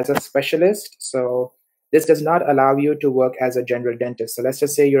Canada as a specialist, so this does not allow you to work as a general dentist. So let's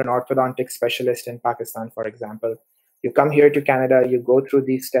just say you're an orthodontic specialist in Pakistan, for example. You come here to Canada, you go through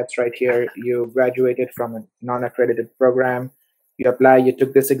these steps right here. You graduated from a non-accredited program. You apply, you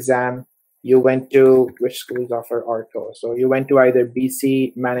took this exam. You went to, which schools offer ortho? So you went to either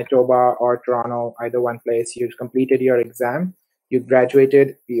BC, Manitoba, or Toronto, either one place. You completed your exam. You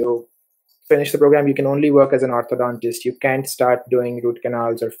graduated. You finish the program. You can only work as an orthodontist. You can't start doing root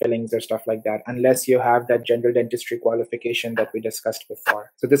canals or fillings or stuff like that unless you have that general dentistry qualification that we discussed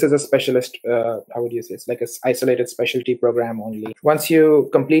before. So this is a specialist, how would you say, it's like an isolated specialty program only. Once you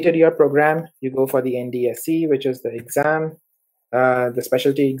completed your program, you go for the NDSE, which is the exam, the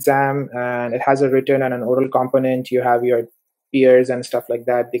specialty exam, and it has a written and an oral component. You have your peers and stuff like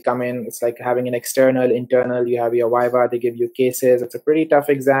that. They come in, it's like having an external, internal, you have your viva, they give you cases. It's a pretty tough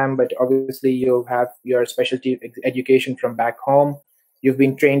exam, but obviously you have your specialty education from back home. You've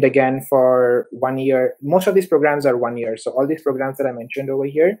been trained again for 1 year. Most of these programs are 1 year. So all these programs that I mentioned over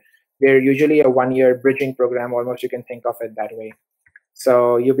here, they're usually a 1 year bridging program, almost you can think of it that way.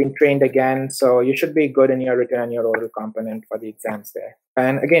 So you've been trained again, so you should be good in your written and your oral component for the exams there.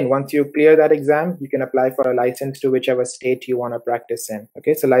 And again, once you clear that exam, you can apply for a license to whichever state you want to practice in.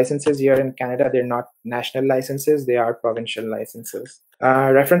 Okay, so licenses here in Canada, they're not national licenses, they are provincial licenses.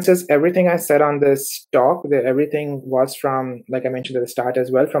 References, everything I said on this talk, everything was from, like I mentioned at the start as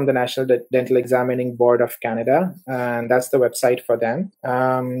well, from the National Dental Examining Board of Canada, and that's the website for them.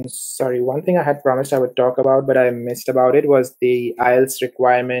 Sorry, one thing I had promised I would talk about, but I missed about it, was the IELTS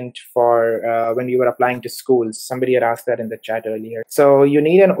requirement for when you were applying to schools. Somebody had asked that in the chat earlier. So you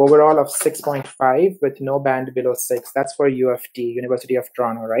need an overall of 6.5 with no band below 6. That's for UFT, University of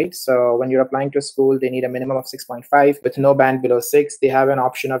Toronto, right? So when you're applying to a school, they need a minimum of 6.5 with no band below 6. They have an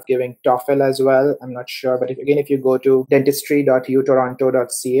option of giving TOEFL as well. I'm not sure, but if you go to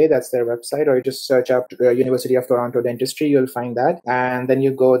dentistry.utoronto.ca, that's their website, or you just search up University of Toronto Dentistry, you'll find that. And then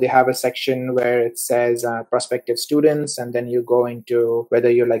you go, they have a section where it says prospective students, and then you go into whether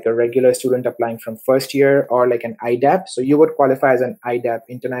you're like a regular student applying from first year or like an IDAP. So you would qualify as an IDAP,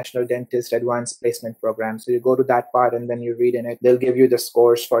 International Dentist Advanced Placement Program. So you go to that part and then you read in it. They'll give you the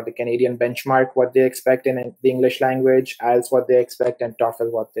scores for the Canadian benchmark, what they expect in the English language, IELTS what they expect, and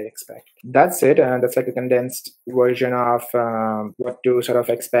TOEFL what they expect. That's it. That's like a condensed version of what to sort of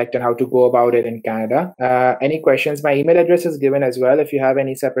expect and how to go about it in Canada. Any questions? My email address is given as well. If you have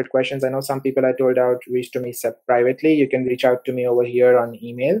any separate questions, I know some people I told out reach to me privately. You can reach out to me over here on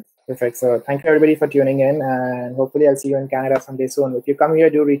email. Perfect. So thank you everybody for tuning in, and hopefully I'll see you in Canada someday soon. If you come here,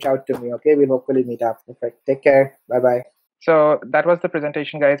 do reach out to me. Okay, we'll hopefully meet up. Perfect. Take care. Bye-bye. So that was the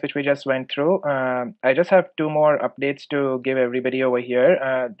presentation, guys, which we just went through. I just have 2 more updates to give everybody over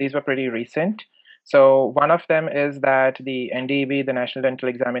here. These were pretty recent. So one of them is that the NDEB, the National Dental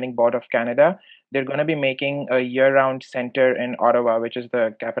Examining Board of Canada, they're going to be making a year-round center in Ottawa, which is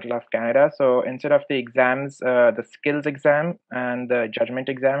the capital of Canada. So instead of the exams, the skills exam and the judgment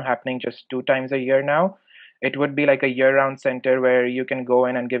exam happening just 2 times a year now, it would be like a year-round center where you can go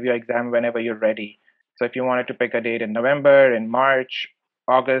in and give your exam whenever you're ready. So if you wanted to pick a date in November, in March,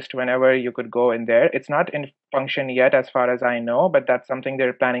 August, whenever, you could go in there. It's not in function yet as far as I know, but that's something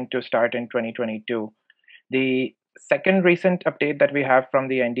they're planning to start in 2022. The second recent update that we have from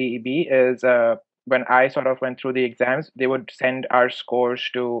the NDEB is when I sort of went through the exams, they would send our scores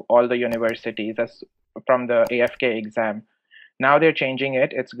to all the universities as from the AFK exam. Now they're changing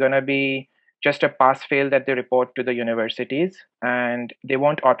it. It's going to be just a pass fail that they report to the universities, and they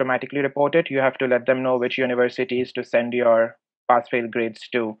won't automatically report it. You have to let them know which universities to send your pass fail grades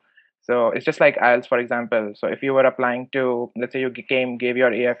to. So it's just like IELTS, for example. So if you were applying to, let's say you gave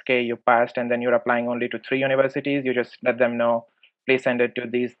your AFK, you passed, and then you're applying only to 3 universities, you just let them know, please send it to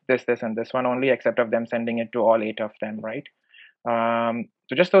this, and this one only, except of them sending it to all 8 of them, right?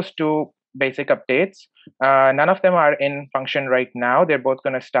 So just those two basic updates. None of them are in function right now. They're both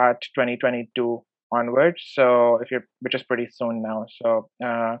going to start 2022 onwards. So which is pretty soon now. So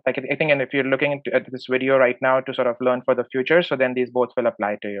like I think, and if you're looking at this video right now to sort of learn for the future, so then these both will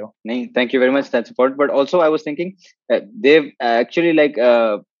apply to you. Thank you very much. That's important. But also, I was thinking they've actually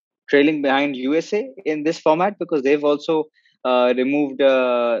trailing behind USA in this format, because they've also removed.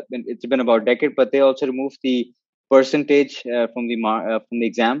 It's been about a decade, but they also removed the percentage from the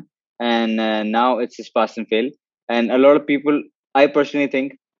exam, and now it's just pass and fail. And a lot of people, I personally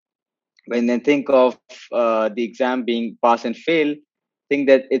think, when they think of the exam being pass and fail, think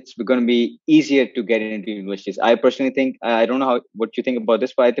that it's going to be easier to get into universities. I personally think, I don't know what you think about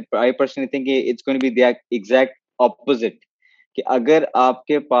this, but I personally think it's going to be the exact opposite. कि अगर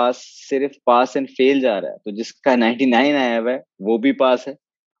आपके पास सिर्फ पास and fail जा रहा है, तो जिसका 99 आया हुआ है वो भी पास है,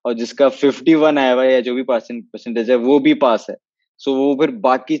 और जिसका 51 आया हुआ है या जो भी परसेंटेज है वो भी पास है. सो वो फिर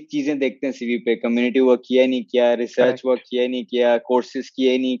बाकी चीजें देखते हैं सीवी पे, कम्युनिटी वर्क किया नहीं किया, रिसर्च वर्क किया नहीं किया, कोर्सेज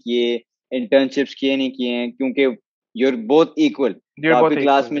किए नहीं किए, इंटर्नशिप्स किए नहीं किए हैं, क्योंकि यूर बोथ इक्वल. तो आपकी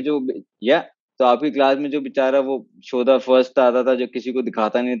क्लास में जो तो आपकी क्लास में जो बेचारा वो शोधा फर्स्ट आता था, जो किसी को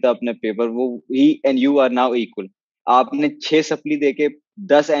दिखाता नहीं था अपने पेपर, वो ही and you are now equal. आपने 6 सप्ली देके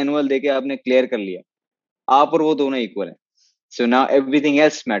 10 एनुअल देके आपने क्लियर कर लिया, आप और वो दोनों इक्वल है. So now everything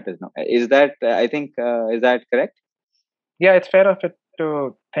else matters now. Is that is that correct? Yeah, it's fair of it to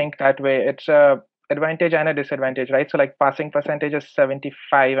think that way. It's a advantage and a disadvantage, right? So like passing percentage is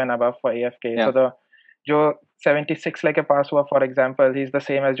 75 and above for AFK. Yeah. So the जो 76 लेके पास हुआ, for example, he is the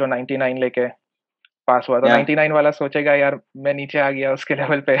same as जो 99 लेके पास हुआ. तो 99 वाला सोचेगा यार मैं नीचे आ गया उसके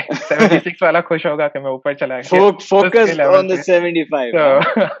लेवल पे. 76 वाला खुश होगा कि मैं ऊपर चला गया. Focus on the 75.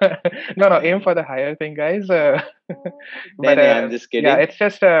 No, aim for the higher thing, guys. But I'm just kidding. Yeah, it's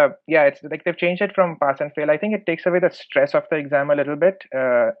just it's like they've changed it from pass and fail. I think it takes away the stress of the exam a little bit,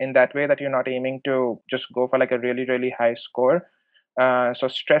 in that way that you're not aiming to just go for like a really, really high score. So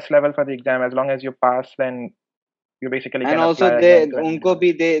stress level for the exam, as long as you pass, then you basically and can also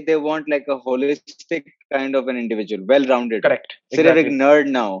they want like a holistic kind of an individual, well-rounded. Correct. सिर्फ एक nerd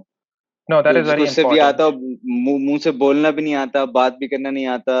ना हो. No, that is very important. सिर्फ ये आता, मुंह से बोलना भी नहीं आता, बात भी करना नहीं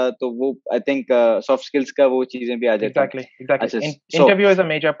आता, तो वो I think soft skills का वो चीजें भी आ जाती हैं. Exactly. Interview is a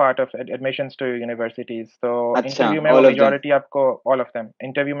major part of admissions to universities. So interview में majority आपको, all of them.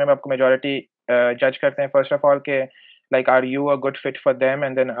 Interview में आपको majority judge करते हैं first of all के like are you a good fit for them,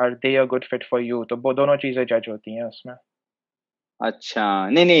 and then are they a good fit for you. तो वो दोनों चीजें judge होती हैं उसमें. अच्छा,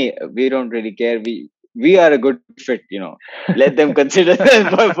 नहीं, we don't really care. We are a good fit, let them consider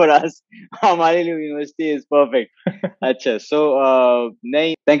that for us. हमारे लिए university is perfect. अच्छा, so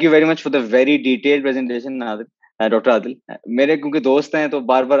नहीं, thank you very much for the very detailed presentation, Dr. Adil. मेरे क्योंकि दोस्त हैं तो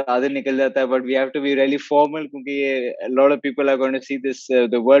बार बार आदिल निकल जाता है, but we have to be really formal क्योंकि a lot of people are going to see this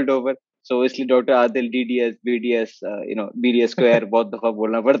the world over. So इसलिए doctor Adil DDS BDS BDS square बहुत दफा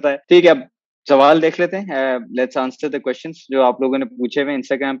बोलना पड़ता है. ठीक है, अब सवाल देख लेते हैं. लेट्स आंसर द क्वेश्चंस जो आप लोगों ने पूछे हुए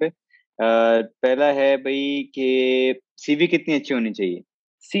इंस्टाग्राम पे. पहला है भाई कि सीवी कितनी अच्छी होनी चाहिए.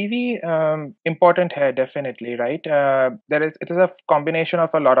 CV important है, definitely, right? It is a combination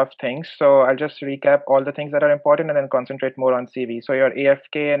of a lot of things. So I'll just recap all the things that are important and then concentrate more on CV. So your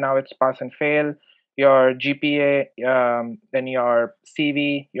AFK, now it's pass and fail. Your GPA, then your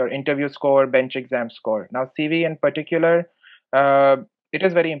CV, your interview score, bench exam score. Now CV in particular, it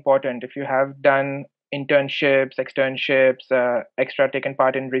is very important. If you have done internships, externships, extra taken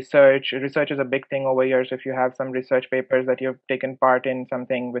part in research. Research is a big thing over here. So if you have some research papers that you've taken part in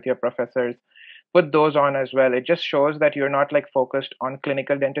something with your professors, put those on as well. It just shows that you're not like focused on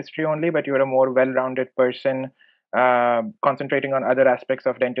clinical dentistry only, but you're a more well-rounded person, concentrating on other aspects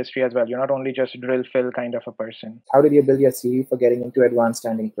of dentistry as well. You're not only just drill fill kind of a person. How did you build your CV for getting into advanced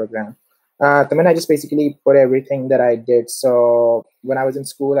standing program? I just basically put everything that I did. So when I was in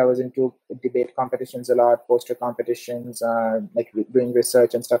school, I was into debate competitions a lot, poster competitions, like doing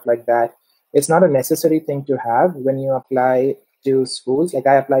research and stuff like that. It's not a necessary thing to have when you apply to schools. Like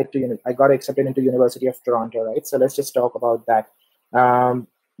I got accepted into University of Toronto, right? So let's just talk about that.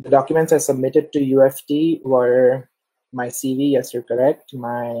 The documents I submitted to UFT were my CV, yes, you're correct,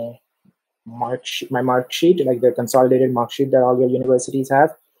 my mark sheet, like the consolidated mark sheet that all your universities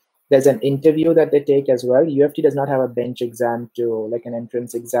have. There's an interview that they take as well. UFT does not have a bench exam like an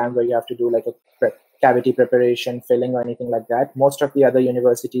entrance exam where you have to do like a cavity preparation, filling, or anything like that. Most of the other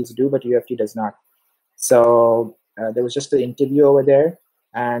universities do, but UFT does not. So there was just an interview over there,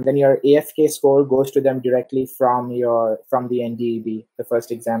 and then your AFK score goes to them directly from the NDEB, the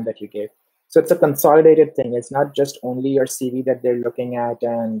first exam that you gave. So it's a consolidated thing. It's not just only your CV that they're looking at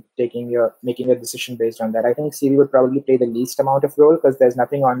and making a decision based on that. I think CV would probably play the least amount of role because there's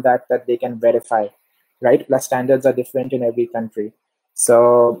nothing on that they can verify, right? Plus standards are different in every country.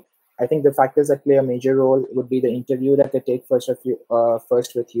 So I think the factors that play a major role would be the interview that they take first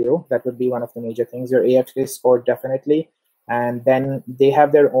with you. That would be one of the major things. Your AFK score definitely, and then they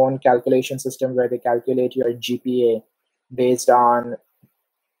have their own calculation system where they calculate your GPA based on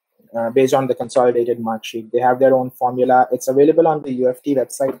the consolidated mark sheet. They have their own formula. It's available on the UFT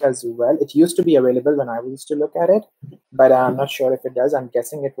website as well. It used to be available when I used to look at it, but I'm not sure if it does. I'm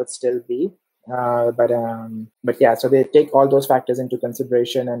guessing it would still be. But yeah, so they take all those factors into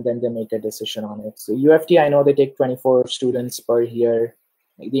consideration and then they make a decision on it. So UFT, I know they take 24 students per year,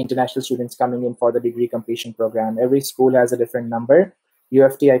 the international students coming in for the degree completion program. Every school has a different number.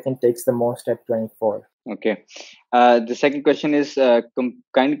 UFT, I think, takes the most at 24. Okay. The second question is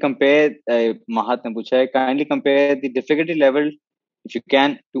kindly compare, Mahat ne pucha hai, kindly compare the difficulty level, if you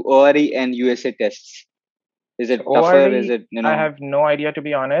can, to ORE and USA tests. Is it tougher? ORE, Is it, I have no idea, to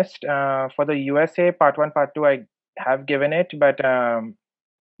be honest. For the USA part 1, part 2, I have given it, but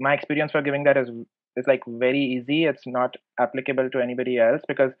my experience for giving that is like very easy. It's not applicable to anybody else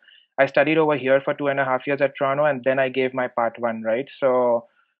because I studied over here for 2.5 years at Toronto, and then I gave my part 1, right? So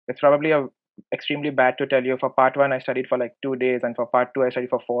it's probably extremely bad to tell you. For part 1, I studied for like 2 days, and for part 2, I studied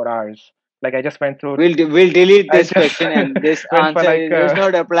for 4 hours. Like I just went through. We'll delete this question, and this answer does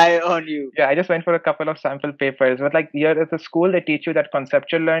not apply on you. Yeah, I just went for a couple of sample papers. But like here at the school, they teach you that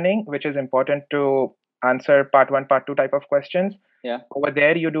conceptual learning, which is important to answer part 1, part 2 type of questions. Yeah. Over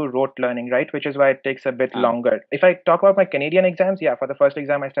there, you do rote learning, right? Which is why it takes a bit longer. If I talk about my Canadian exams, yeah, for the first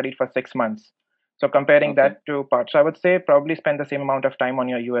exam, I studied for 6 months. So comparing that to parts, so I would say probably spend the same amount of time on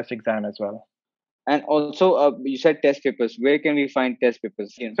your US exam as well. And also, you said test papers. Where can we find test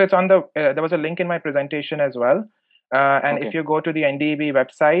papers? So it's on there was a link in my presentation as well. And if you go to the NDEB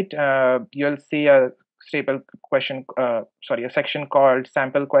website, you'll see a staple question, a section called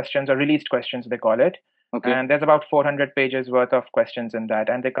sample questions or released questions, they call it. Okay. And there's about 400 pages worth of questions in that,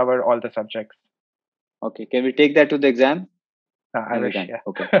 and they cover all the subjects. Okay. Can we take that to the exam? I wish, yeah.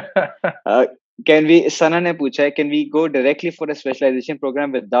 Okay. Can we, Sana ne pucha hai, can we go directly for a specialization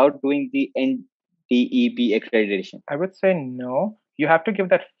program without doing the NDEB accreditation? I would say no. You have to give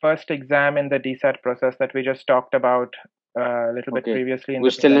that first exam in the DSAT process that we just talked about a little bit previously. We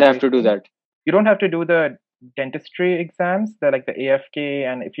still have to do that. You don't have to do the dentistry exams, they're like the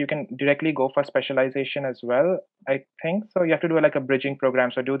AFK, and if you can directly go for specialization as well, I think so. You have to do like a bridging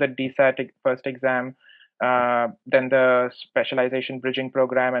program. So do the DSAT first exam, then the specialization bridging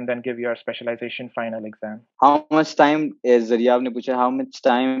program, and then give your specialization final exam. How much time is Riyab ne pucha, how much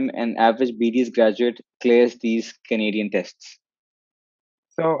time an average BD's graduate clears these Canadian tests?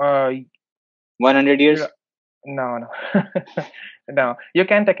 So 100 years? No. No, you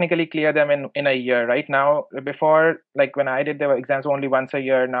can technically clear them in a year. Right now, before, like when I did the exams only once a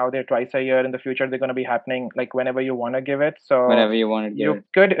year, now they're twice a year. In the future, they're going to be happening like whenever you want to give it. So whenever you want to give it. You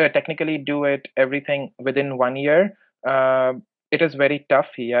could technically do it everything within 1 year. It is very tough,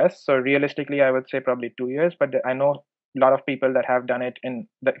 yes. So realistically, I would say probably 2 years. But I know a lot of people that have done it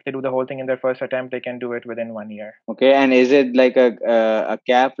if they do the whole thing in their first attempt, they can do it within 1 year. Okay, and is it like a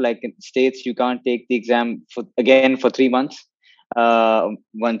cap? Like in states, you can't take the exam for 3 months.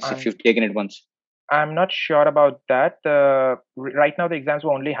 If you've taken it once. I'm not sure about that. Right now, the exams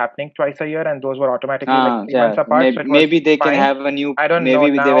were only happening twice a year, and those were automatically 3 months apart. Maybe they can have a new. I don't know.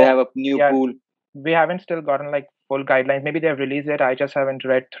 Maybe they will have a new pool. We haven't still gotten like full guidelines. Maybe they've released it. I just haven't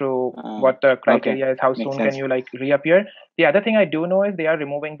read through what the criteria is. How soon can you like reappear? The other thing I do know is they are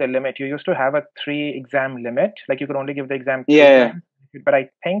removing the limit. You used to have a 3 exam limit. Like you could only give the exam 3 times. But I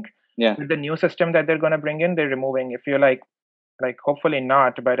think with the new system that they're going to bring in, they're removing. If you're like hopefully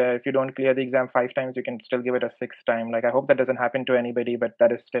not, but if you don't clear the exam 5 times, you can still give it a 6th time. Like I hope that doesn't happen to anybody, but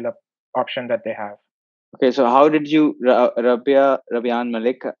that is still a option that they have. Okay, so how did you, Rabian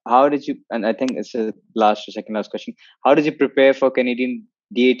Malik, how did you, and I think it's the second last question, how did you prepare for Canadian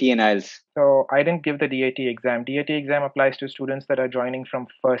DAT and IELTS? So I didn't give the DAT exam. DAT exam applies to students that are joining from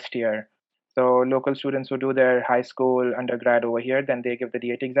first year. So local students who do their high school, undergrad over here, then they give the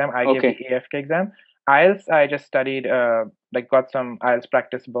DAT exam. I gave the AFK exam. IELTS, I just studied, like got some IELTS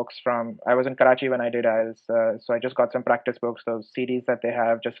practice books from, I was in Karachi when I did IELTS. So I just got some practice books, those CDs that they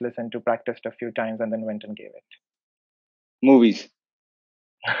have, just listened to, practiced a few times, and then went and gave Movies. it.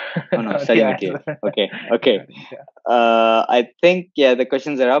 Oh no, Not study the material. IELTS. Okay, okay. Yeah. I think yeah, the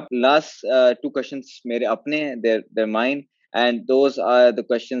questions are up. Last two questions, mere apne, they're mine, and those are the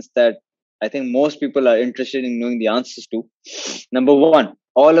questions that I think most people are interested in knowing the answers to. Number one,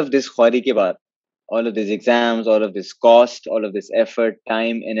 all of this khwari ke baad, all of these exams, all of this cost, all of this effort,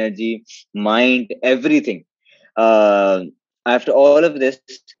 time, energy, mind, everything. Uh, After all of this,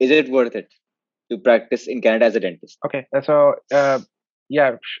 is it worth it to practice in Canada as a dentist? Okay, so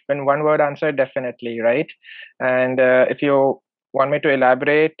yeah, in one word answer, definitely, right? And if you want me to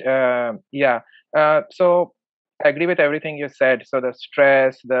elaborate, yeah. So I agree with everything you said. So the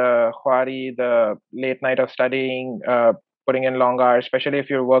stress, the khwari, the late night of studying, putting in long hours, especially if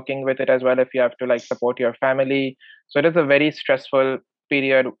you're working with it as well, if you have to like support your family. So it is a very stressful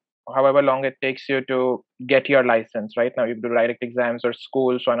period, however long it takes you to get your license. Right now, you do direct exams or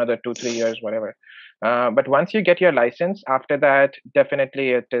school, so another 2-3 years, whatever. But once you get your license, after that,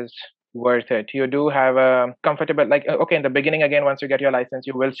 definitely it is worth it. You do have a comfortable, like, okay, in the beginning, again, once you get your license,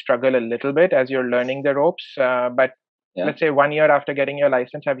 you will struggle a little bit as you're learning the ropes. But Yeah. let's say 1 year after getting your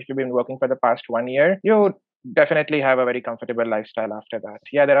license, if you've been working for the past 1 year, you definitely have a very comfortable lifestyle after that.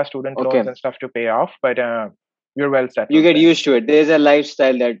 Yeah, there are student loans Okay. and stuff to pay off, but you're well settled. You get then. used to it. There's a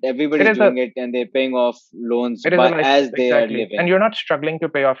lifestyle that It everybody's is a doing it, and they're paying off loans it is a by life as they are exactly, and living. you're not struggling to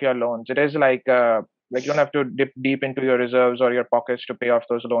pay off your loans. It is like you don't have to dip deep into your reserves or your pockets to pay off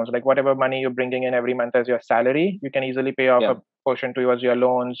those loans. Like whatever money you're bringing in every month as your salary, you can easily pay off Yeah. a portion towards your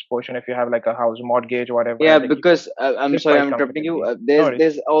loans, portion if you have like a house mortgage, whatever. Yeah, and they keep because I'm live sorry, quite I'm interrupting you. comfortably. No There's worries.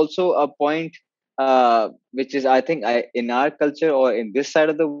 there's also a point, which is I think in our culture or in this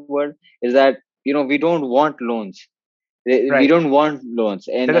side of the world is that we don't want loans. We Right. don't want loans,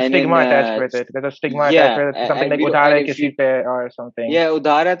 and There's a and in stigma attached with it. There's a stigma attached yeah, with it. Something and like we udhar and hai if kisi you pe or something. ये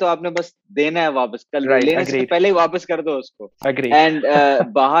उधार है तो आपने बस देना है वापस कल Right. लेने से Agreed. पहले ही वापस कर दो उसको Agreed. एंड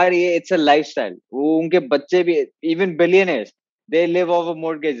बाहर ये इट्स अ लाइफस्टाइल वो उनके बच्चे भी even billionaires they live of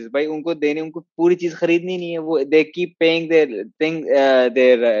mortgages भाई उनको पूरी चीज खरीदनी नहीं है वो they keep paying there thing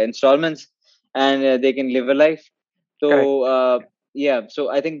there installments and they can live a life तो Correct. yeah, so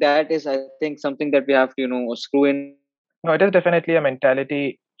I think that is, I think, something that we have to screw in. No, it is definitely a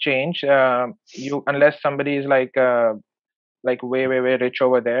mentality change. You unless somebody is like way way rich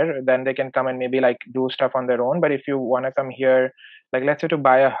over there, then they can come and maybe like do stuff on their own. But if you want to come here, like let's say to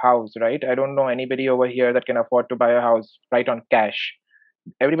buy a house, right? I don't know anybody over here that can afford to buy a house right on cash.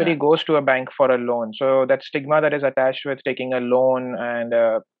 Everybody Yeah. goes to a bank for a loan, so that stigma that is attached with taking a loan, and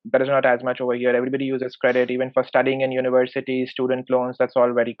that is not as much over here. Everybody uses credit even for studying in university, student loans. That's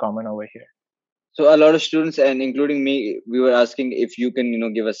all very common over here. So a lot of students, and including me, we were asking if you can,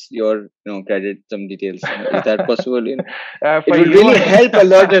 give us your, credit, some details. Is that possible? It For will you. really help a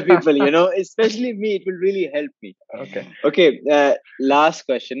lot of people, especially me. It will really help me. Okay. Okay. Last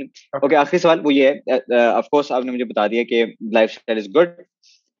question. Okay. आखिरी सवाल वो ये है. Of course, आपने मुझे बता दिया कि lifestyle is good,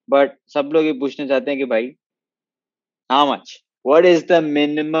 but सब लोग ये पूछना चाहते हैं कि भाई, how much? What is the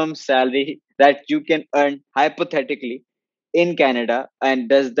minimum salary that you can earn hypothetically in Canada, and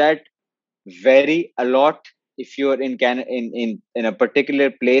does that vary a lot if you're in a particular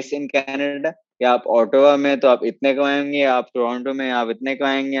place in Canada? या आप ओटावा में तो आप इतने कमाएंगे, आप टोरंटो में आप इतने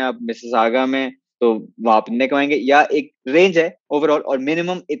कमाएंगे, आप मिसिसागा में तो आप इतने कमाएंगे, या एक रेंज है ओवरऑल और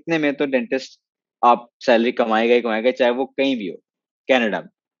मिनिमम इतने में तो डेंटिस्ट आप सैलरी कमाएगा ही कमाएगा चाहे वो कहीं भी हो कनाडा में.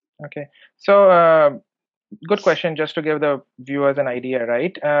 Okay. So, good question. Just to give the viewers an idea,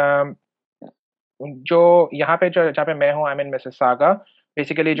 right? जो यहाँ पे जहाँ पे मैं हूँ, आई मीन मिसिसागा,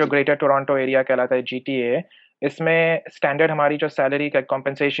 बेसिकली जो ग्रेटर टोरंटो एरिया कहलाता है GTA, इसमें स्टैंडर्ड हमारी जो सैलरी का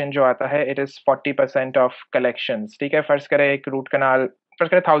कॉम्पेंसेशन जो आता है, इट इज 40% ऑफ कलेक्शंस. ठीक है, फर्ज करें एक रूट कनाल, फर्ज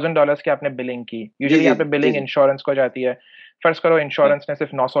करें $1,000 की आपने बिलिंग की. यूजुअली यहाँ पे बिलिंग इंश्योरेंस को जाती है. फर्ज करो इंश्योरेंस ने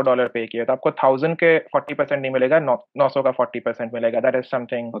सिर्फ $900 पे किया, तो आपको 1000 के 40% नहीं मिलेगा, 900 का 40% मिलेगा. That is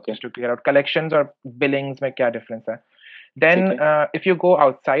something to clear out. Collections और बिलिंग्स में क्या डिफरेंस है. Then, if you go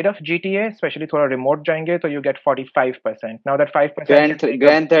outside of GTA, especially थोड़ा remote जाएंगे, तो you get 45%. Now that 5%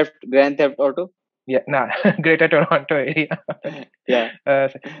 Grand Theft Auto. Yeah, nah, Greater Toronto area. Yeah.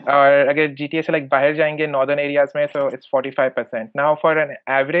 और अगर GTA से like बाहर जाएंगे northern areas में, so it's 45%. Now for an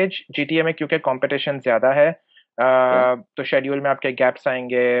average, GTA में क्योंकि competition ज़्यादा है, तो schedule में आपके gaps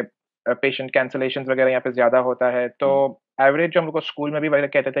आएंगे, patient cancellations वगैरह यहाँ पे ज़्यादा होता है. तो average जो हम लोग को स्कूल में भी वगैरह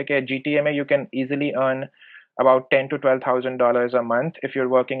कहते थे कि GTA में you can easily earn about $10,000 to $12,000 a month if you're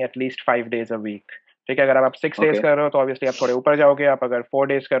working at least 5 days a week. ठीक है, अगर आप 6 days Okay. कर रहे हो तो ऑब्वियसली आप थोड़े ऊपर जाओगे, आप अगर 4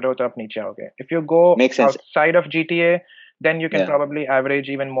 days कर रहे हो तो आप नीचे आओगे. If you go Makes sense. outside of GTA, then you can Yeah. probably average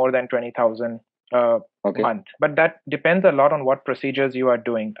even more than 20,000 a Okay. month. But that depends a lot on what procedures you are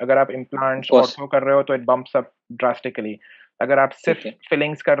doing. अगर आप implants, Of course. ortho कर रहे हो तो it bumps up drastically. अगर आप सिर्फ ठीक है.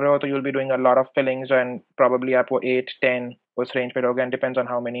 fillings कर रहे हो तो you'll be doing a lot of fillings and probably आप वो 8, 10 उस range पे रहोगे, and depends on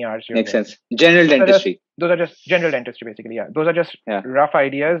how many hours you're Makes there. sense. General dentistry. Those are just general dentistry basically. Yeah, those are just Yeah. rough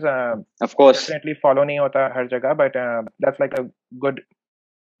ideas. Of course. Definitely follow नहीं होता हर जगह, but that's like a good,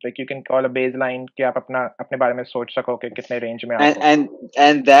 like you can call a baseline कि आप अपने बारे में सोच सको कि कितने range में आप हो.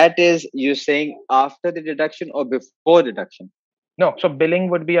 And that is you saying after the deduction or before deduction? No, so billing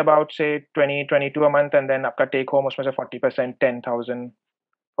would be about say 20, 22 a month, and then आपका take home उसमें से 40% 10,000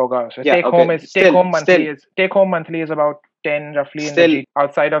 होगा. So Yeah, okay. take home monthly is about 10 roughly. Still-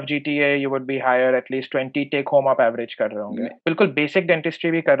 outside of GTA you would be higher, at least 20 take home आप average कर रहे होंगे. बिल्कुल basic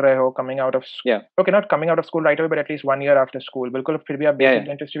dentistry भी कर रहे हो coming out of school. Yeah. Okay, not coming out of school right away, but at least 1 year after school. बिल्कुल फिर भी आप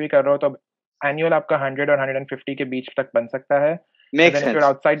basic dentistry भी कर रहे हो तो annual आपका 100 और 150 के बीच तक बन सकता है. Makes and then sense. if you're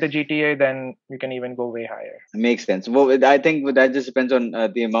outside the GTA, then you can even go way higher. Makes sense. Well, I think that just depends on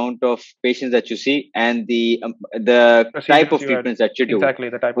the amount of patients that you see and the type of treatments that you do.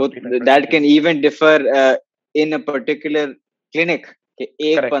 Exactly, the type of treatment. That can even differ in a particular clinic. कि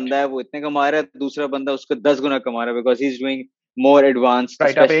एक Correct. बंदा है वो इतने कमा रहा है, दूसरा बंदा उसको 10 गुना कमा रहा है because he's doing more advanced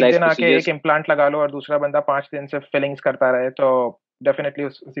Right, आप एक specialized दिन आके procedures. एक इम्प्लांट लगा लो और दूसरा बंदा 5 दिन से फिलिंग्स करता रहे तो definitely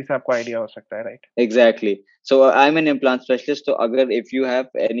उसी से आपको आइडिया हो सकता है, right? Exactly. So I'm an implant specialist. So agar if you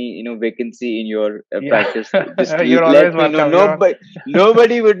have any vacancy in your practice, just You're let always me know. welcome.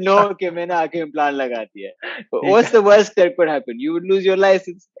 Nobody would know कि मैंने आके implant लगा दिया है. What's the worst that could happen? You would lose your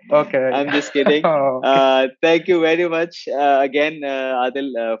license. Okay. I'm just kidding. Thank you very much again,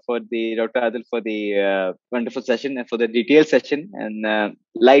 Adil, Dr. Adil for the wonderful session and for the detailed session and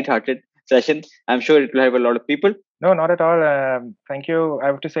light-hearted session. I'm sure it will help a lot of people. No, not at all. Thank you. I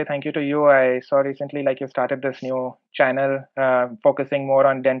have to say thank you to you. I saw recently like you started this new channel focusing more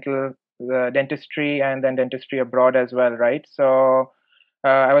on dentistry and then dentistry abroad as well, right? So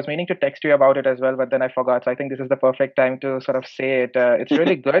I was meaning to text you about it as well, but then I forgot. So I think this is the perfect time to sort of say it. It's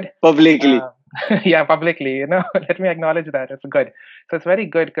really good. Publicly. Yeah, publicly, let me acknowledge that. It's good. So it's very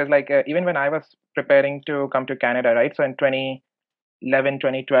good because like even when I was preparing to come to Canada, right? So in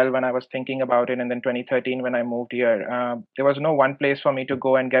 2012 when I was thinking about it, and then 2013 when I moved here, there was no one place for me to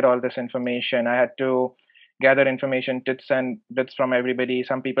go and get all this information. I had to gather information, tips and bits from everybody.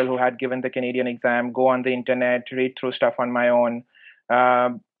 Some people who had given the Canadian exam, go on the internet, read through stuff on my own.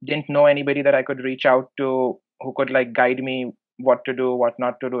 Didn't know anybody that I could reach out to who could like guide me what to do, what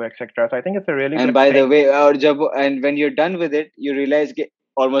not to do, etc. So I think it's a really and good by thing. the way, and when you're done with it, you realize that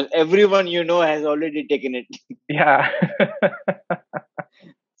almost everyone you know has already taken it. Yeah.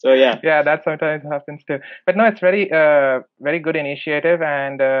 So yeah, that sometimes happens too. But no, it's very very good initiative,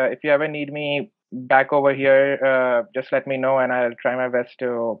 and if you ever need me back over here, just let me know and I'll try my best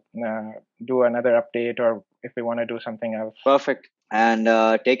to do another update, or if we want to do something else. Perfect. And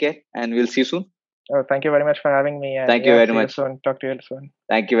take care, and we'll see you soon. Oh, thank you very much for having me. And thank you very much. See you soon. Talk to you soon.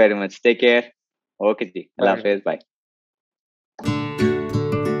 Thank you very much. Take care. Okay, ji. Allah Hafiz. Bye.